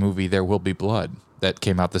sister movie, There Will Be Blood, that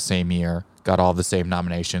came out the same year, got all the same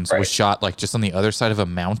nominations, was shot like just on the other side of a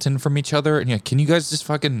mountain from each other, and you're like, can you guys just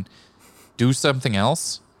fucking do something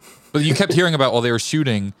else? But you kept hearing about while they were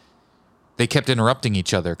shooting, they kept interrupting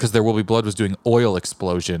each other because There Will Be Blood was doing oil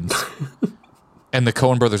explosions. And the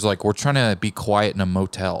Coen brothers are like, we're trying to be quiet in a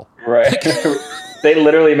motel. Right. They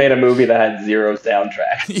literally made a movie that had zero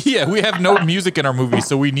soundtrack. Yeah, we have no music in our movie,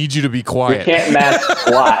 so we need you to be We quiet. can't match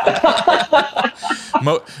plot.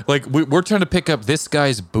 We're trying to pick up this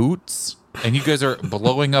guy's boots, and you guys are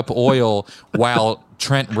blowing up oil while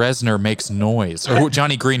Trent Reznor makes noise. Or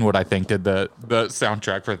Johnny Greenwood, I think, did the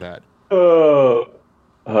soundtrack for that.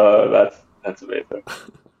 That's amazing.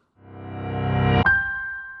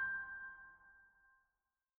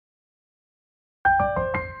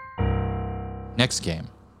 Next game.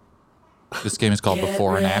 This game is called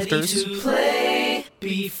Before and Afters. To play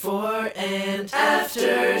before and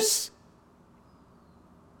afters.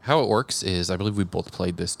 How it works is, I believe we both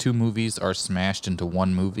played this. 2 movies are smashed into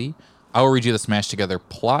one movie. I will read you the smashed together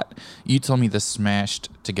plot. You tell me the smashed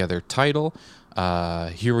together title.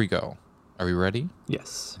 Here we go. Are we ready?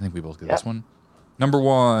 Yes. I think we both get this one. Number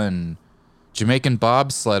 1. Jamaican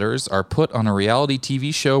bobsledders are put on a reality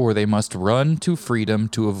TV show where they must run to freedom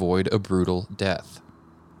to avoid a brutal death.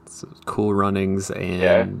 So Cool Runnings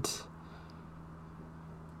and...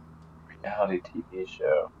 Reality TV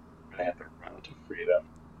show. They have to run to freedom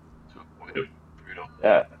to avoid a brutal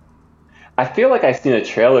death. I feel like I've seen a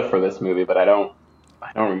trailer for this movie, but I don't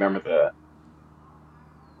remember the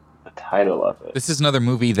title of it. This is another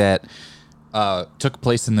movie that took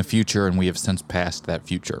place in the future, and we have since passed that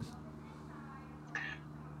future.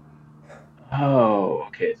 Oh,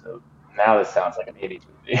 okay. So now this sounds like an 80s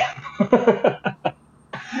movie.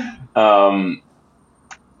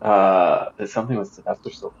 There's something with Sylvester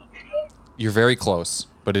Stallone. You're very close,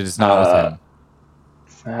 but it is not with him.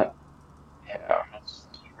 It's not. Yeah, it's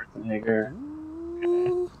Schwarzenegger.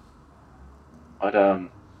 Okay.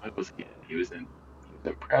 What was he in? He was in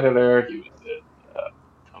Predator. He was in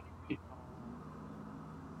Total Recall.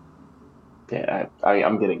 Damn,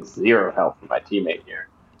 I'm getting zero help from my teammate here.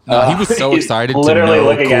 No, he was so He's excited to literally know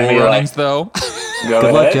looking at Cool me Runnings, like, though. Go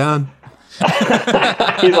Good luck, ahead. John.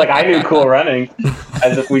 He's like, I knew Cool Runnings,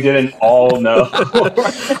 as if we didn't all know.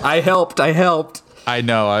 I helped. I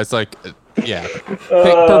know. I was like, yeah.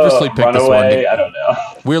 Purposely picked this one. Runaway, I don't know.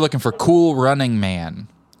 We're looking for Cool Running Man.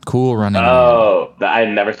 Cool Running Man. Oh, I've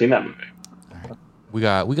never seen that movie. We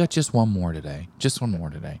got just one more today. Just one more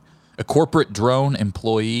today. A corporate drone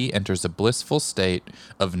employee enters a blissful state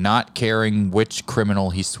of not caring which criminal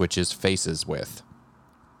he switches faces with.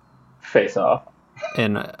 Face Off.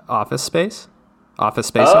 In Office Space? Office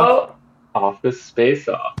Space Off? Office Space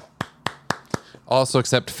Off. Also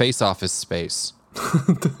accept Face Off as space.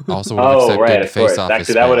 Also would have Oh, accepted right, of Face course. Off as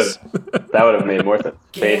Actually, space. that would have made more sense.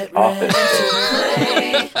 Face Get Office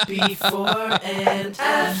ready Space. to play before and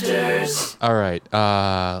afters. All right.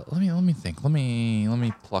 Let me think. Let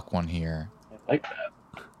me pluck one here. I like that.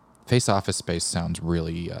 Face Office Space sounds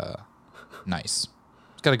really nice.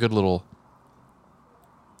 got a good little.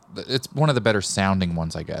 It's one of the better sounding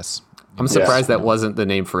ones, I guess. I'm surprised that wasn't the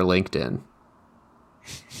name for LinkedIn.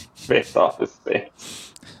 Based off his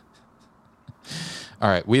face. All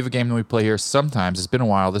right, we have a game that we play here sometimes. It's been a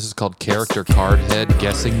while. This is called Character Card Head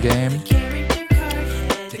Guessing Game.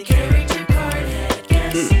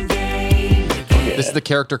 This is the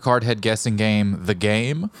Character Card Head Guessing Game, the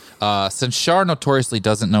game. Since Shar notoriously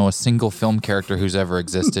doesn't know a single film character who's ever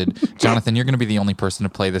existed, Jonathan, you're going to be the only person to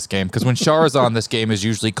play this game, because when Shar is on, this game is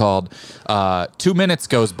usually called 2 Minutes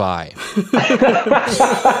Goes By.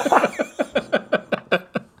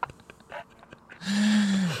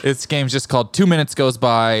 This game's just called 2 Minutes Goes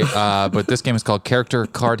By, but this game is called Character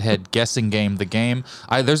Card Head Guessing Game, the game.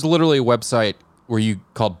 There's literally a website where you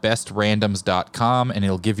called bestrandoms.com, and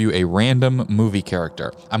it'll give you a random movie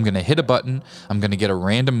character. I'm going to hit a button. I'm going to get a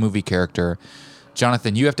random movie character.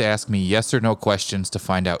 Jonathan, you have to ask me yes or no questions to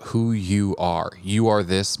find out who you are. You are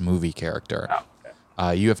this movie character.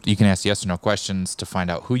 You can ask yes or no questions to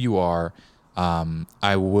find out who you are. I'm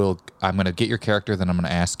going to get your character, then I'm going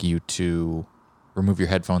to ask you to remove your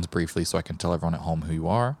headphones briefly so I can tell everyone at home who you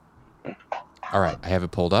are. All right, I have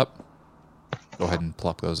it pulled up. Go ahead and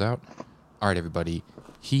plop those out. All right, everybody.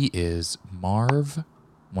 He is Marv,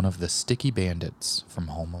 one of the sticky bandits from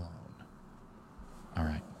Home Alone. All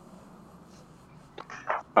right.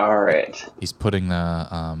 All right. He's putting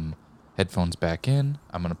the headphones back in.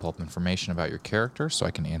 I'm going to pull up information about your character so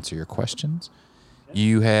I can answer your questions.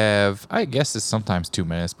 You have, I guess it's sometimes 2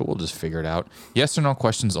 minutes, but we'll just figure it out. Yes or no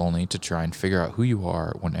questions only to try and figure out who you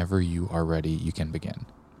are. Whenever you are ready, you can begin.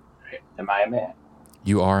 Am I a man?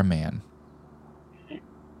 You are a man.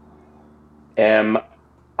 Am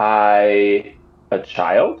I a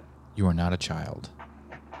child? You are not a child.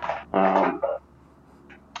 Am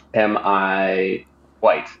I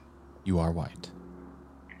white? You are white.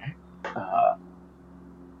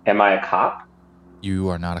 Am I a cop? You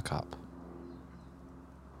are not a cop.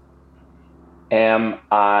 Am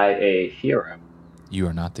I a hero? You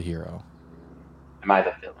are not the hero. Am I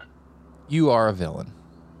the villain? You are a villain.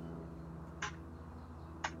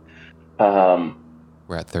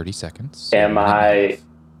 We're at 30 seconds. Am I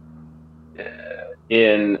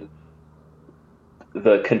in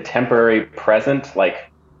the contemporary present?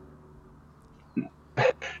 Like, okay.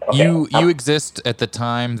 You exist at the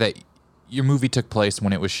time that your movie took place,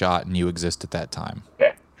 when it was shot, and you exist at that time.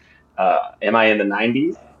 Okay. Am I in the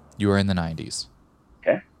 90s? You are in the 90s.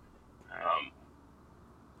 Okay.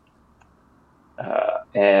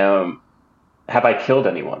 Have I killed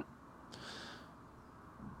anyone?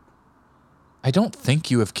 I don't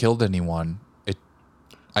think you have killed anyone.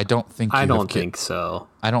 I don't think so.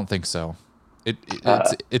 I don't think so.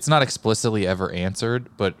 It's not explicitly ever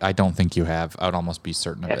answered, but I don't think you have. I would almost be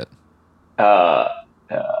certain of it.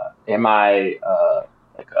 Am I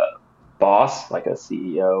like a boss, like a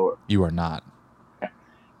CEO? You are not.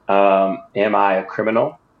 Am I a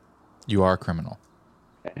criminal? You are a criminal.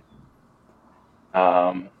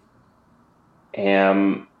 Am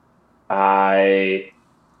I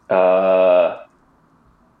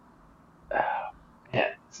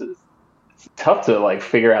man, it's tough to like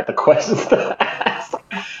figure out the questions to ask.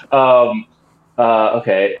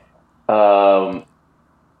 Okay. Am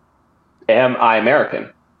I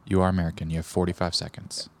American? You are American. You have 45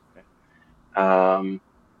 seconds. Am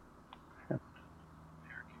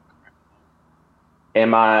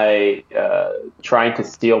I trying to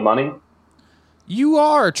steal money? You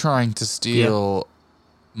are trying to steal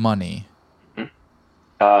money.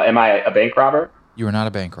 Am I a bank robber? You are not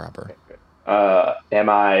a bank robber. Am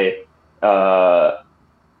I?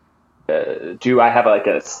 Do I have like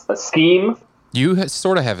a scheme? You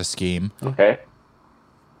sort of have a scheme. Okay.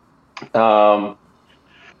 Am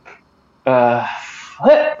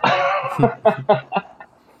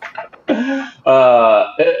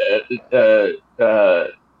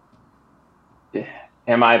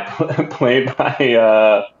I played by?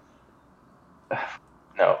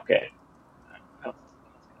 No. Okay.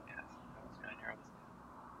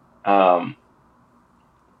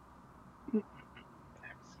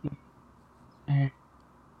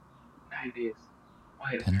 '90s.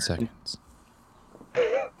 10 seconds.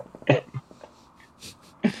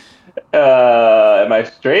 Am I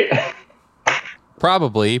straight?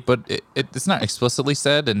 Probably, but it's not explicitly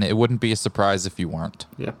said, and it wouldn't be a surprise if you weren't.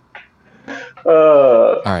 Yeah.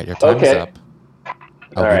 All right, your time is okay. up. I'll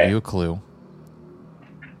All give right. you a clue.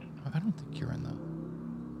 I don't think you're in the...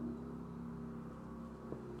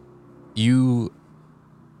 You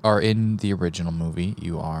are in the original movie.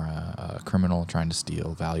 You are a criminal trying to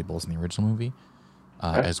steal valuables in the original movie,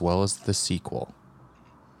 as well as the sequel.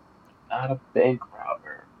 Not a bank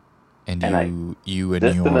robber. And And you and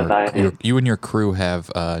this in the 90s. you and your crew have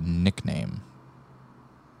a nickname.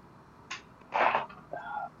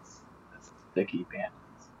 Sticky Bandits.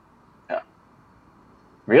 No.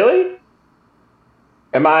 Really?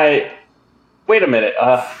 Am I? Wait a minute.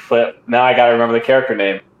 But now I gotta remember the character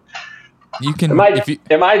name. You can Am I? if you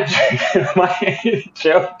Am I? Am I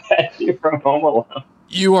Joe Pesci from Home Alone?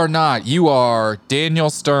 You are not. You are Daniel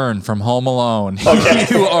Stern from Home Alone. Okay.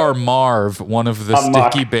 You are Marv, one of the I'm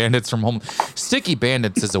Marv. Sticky Bandits from Home. Sticky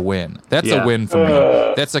Bandits is a win. That's Yeah. a win for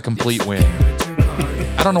me. That's a complete win.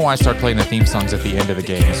 I don't know why I start playing the theme songs at the end of the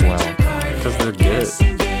game as well. Because they're good.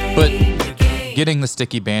 But getting the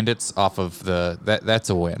Sticky Bandits off of that's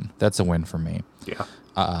a win. That's a win for me. Yeah.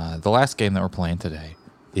 The last game that we're playing today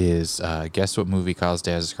is guess what movie Kyle's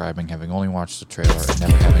dad is describing, having only watched the trailer and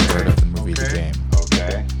never having heard of the movie, the game.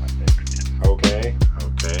 Okay.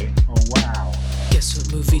 Oh, wow. Guess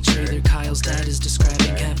what movie trailer Kyle's dad is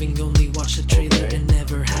describing, having only watched the trailer and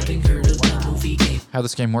never having heard of the movie game. How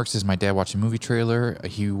this game works is my dad watched a movie trailer.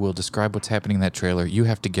 He will describe what's happening in that trailer. You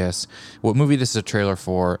have to guess what movie this is a trailer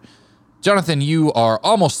for. Jonathan, you are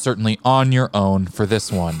almost certainly on your own for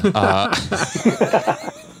this one.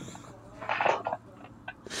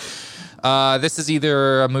 This is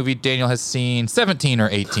either a movie Daniel has seen 17 or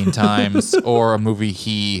 18 times, or a movie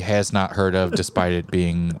he has not heard of despite it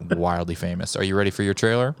being wildly famous. Are you ready for your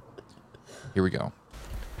trailer? Here we go.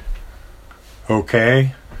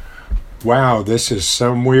 Okay. Wow, this is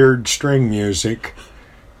some weird string music.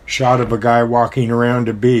 Shot of a guy walking around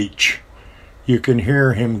a beach. You can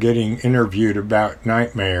hear him getting interviewed about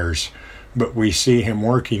nightmares, but we see him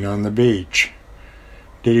working on the beach.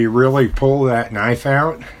 Did he really pull that knife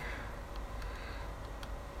out?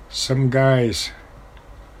 Some guys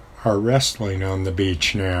are wrestling on the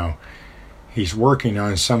beach now. He's working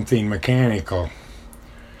on something mechanical.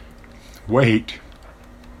 Wait,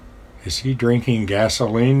 is he drinking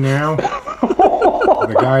gasoline now?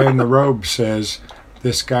 The guy in the robe says,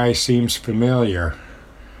 "This guy seems familiar."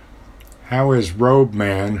 How is Robe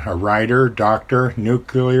Man a writer, doctor,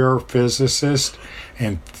 nuclear physicist,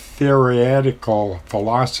 and theoretical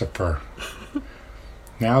philosopher?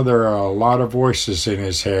 Now there are a lot of voices in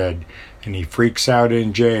his head, and he freaks out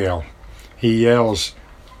in jail. He yells,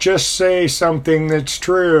 "Just say something that's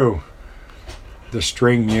true." The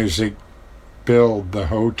string music build the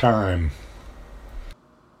whole time.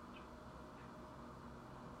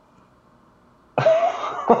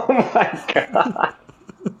 Oh my god.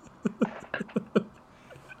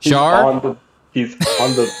 Char? He's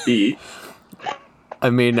on the beach. I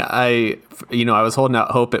mean, I was holding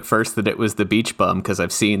out hope at first that it was the Beach Bum because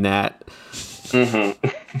I've seen that. Mm-hmm.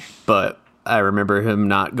 But I remember him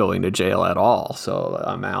not going to jail at all, so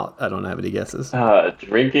I'm out. I don't have any guesses.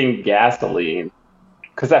 Drinking gasoline.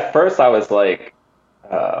 Because at first I was like,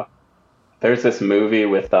 there's this movie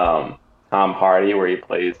with Tom Hardy where he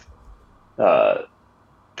plays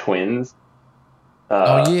twins.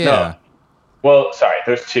 Oh, yeah. No. Well, sorry,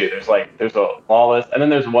 there's two. There's a Lawless, and then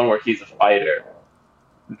there's one where he's a fighter.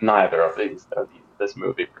 Neither of these are this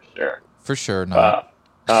movie for sure. For sure, no.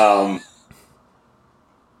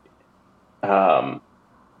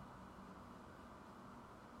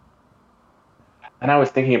 And I was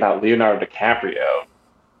thinking about Leonardo DiCaprio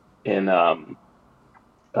in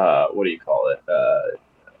what do you call it?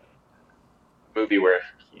 Movie where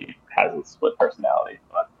he has a split personality.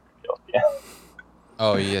 Yeah.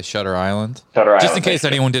 Oh, yeah, Shutter Island. Shutter Just Island, in case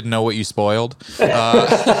thank you. anyone didn't know what you spoiled.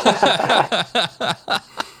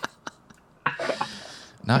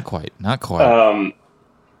 Not quite.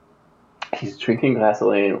 He's drinking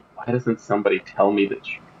gasoline. Why doesn't somebody tell me the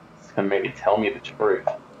truth? Somebody tell me the truth.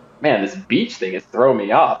 Man, this beach thing is throwing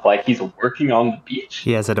me off. Like, he's working on the beach.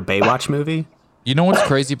 Yeah, is it a Baywatch movie? You know what's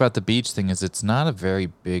crazy about the beach thing is it's not a very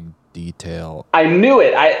big detail. I knew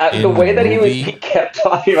it. The In way that the movie? he kept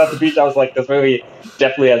talking about the beach, I was like, this movie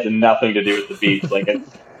definitely has nothing to do with the beach. Like,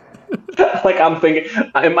 it's, like I'm thinking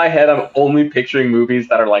in my head, I'm only picturing movies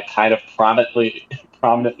that are like kind of prominently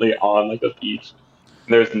on like a beach.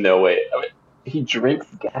 There's no way. I mean, he drinks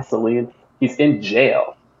gasoline. He's in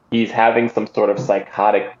jail. He's having some sort of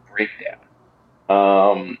psychotic breakdown.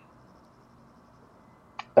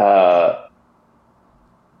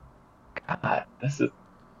 God,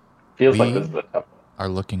 feels like this is a tough one. Are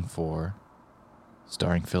looking for,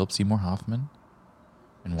 starring Philip Seymour Hoffman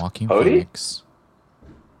and Joaquin Cody? Phoenix,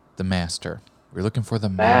 The Master. We're looking for The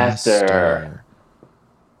Master. Master.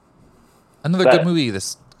 Another But- good movie.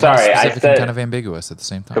 This Sorry, I specific and said kind of ambiguous at the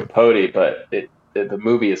same time. Capote, but the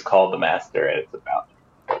movie is called The Master, and it's about.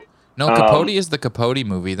 No, Capote is the Capote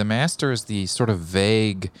movie. The Master is the sort of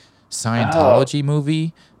vague Scientology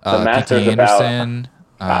movie. The Master's P.T. about- Anderson.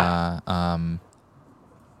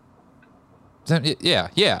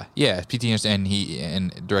 P.T. Anderson, and he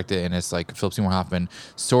directed it, and it's like Philip Seymour Hoffman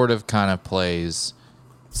sort of kind of plays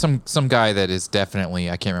some guy that is definitely,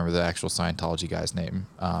 I can't remember the actual Scientology guy's name.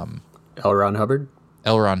 L. Ron Hubbard.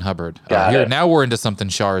 L. Ron Hubbard. Got it. Now we're into something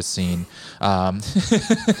Char's seen. I've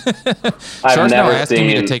Char's now never asking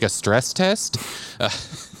me to seen- take a stress test.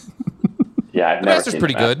 Yeah, I've The never Master's seen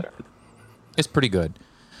pretty The good. Master. It's pretty good.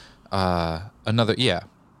 Another, yeah.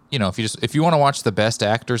 You know, if you want to watch the best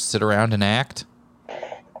actors sit around and act,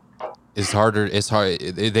 it's harder. It's hard.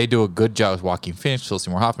 They do a good job with Joaquin Phoenix, Philip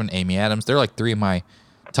Seymour Hoffman, Amy Adams. They're like 3 of my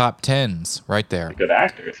top 10s right there. Good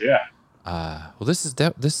actors, yeah. Well, this is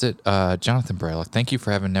Jonathan Braylock. Thank you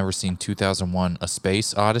for having never seen 2001: A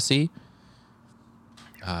Space Odyssey.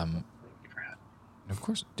 Of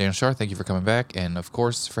course, Daniel Shar, thank you for coming back, and of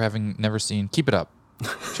course for having never seen. Keep it up,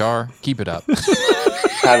 Char. Keep it up.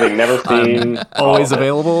 Having never seen Always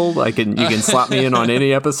available. You can slap me in on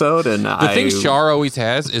any episode, and The thing Char always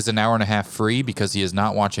has is an hour and a half free because he is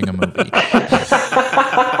not watching a movie.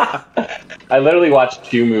 I literally watched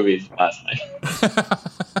 2 movies last night.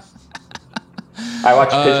 I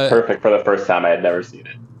watched Pitch Perfect for the first time. I had never seen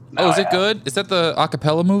it. Oh, is it good? Is that the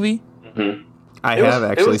acapella movie? I It was- have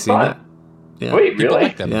it actually was seen fun. it. Yeah. Wait, People really?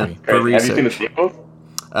 like that Yeah. movie. For Have you seen the research. sequels?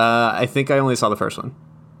 I think I only saw the first one.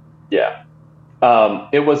 Yeah.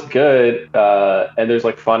 It was good, and there's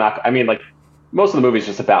like fun. I mean, like most of the movie is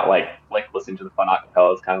just about like listening to the fun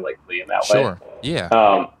acapellas, kind of like Lee in that way. Sure.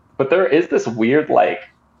 Yeah. But there is this weird like,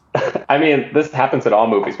 I mean, this happens in all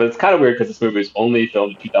movies, but it's kind of weird because this movie was only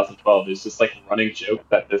filmed in 2012. There's just like a running joke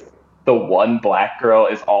that the one black girl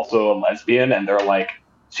is also a lesbian, and they're like,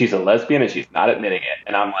 she's a lesbian and she's not admitting it,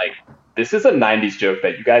 and I'm like, this is a 90s joke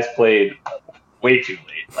that you guys played way too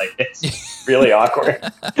late. Like, it's really awkward.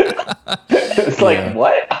 It's like,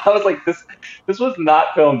 what? I was like, this was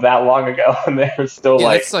not filmed that long ago, and they're still Yeah,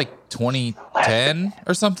 like, it's like 2010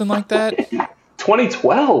 or something like that.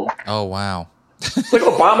 2012. Oh wow. It's like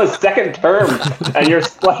Obama's second term, and you're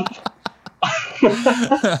like,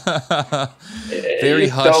 Very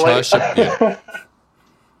you hush don't like- hush. Yeah.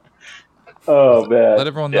 Oh man. Let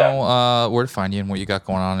everyone Yeah. know where to find you and what you got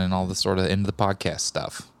going on and all the sort of end of the podcast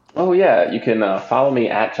stuff. Oh yeah, you can follow me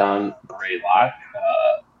at John Braylock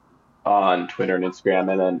on Twitter and Instagram,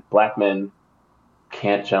 and then Black Men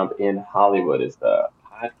Can't Jump in Hollywood is the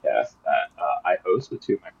podcast that I host with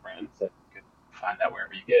 2 of my friends. And you can find that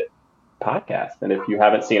wherever you get podcasts. And if you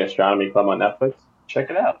haven't seen Astronomy Club on Netflix, check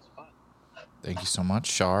it out. It's fun. Thank you so much,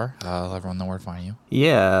 Shar. Let everyone know where to find you.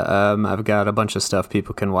 Yeah, I've got a bunch of stuff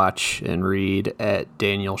people can watch and read at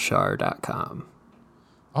danielshar.com.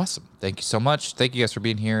 Awesome. Thank you so much. Thank you guys for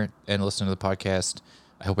being here and listening to the podcast.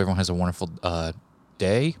 I hope everyone has a wonderful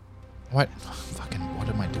day. What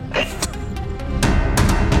am I doing?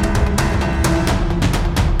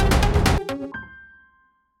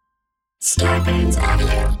 Starburns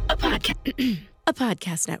Audio, a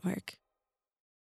podcast network.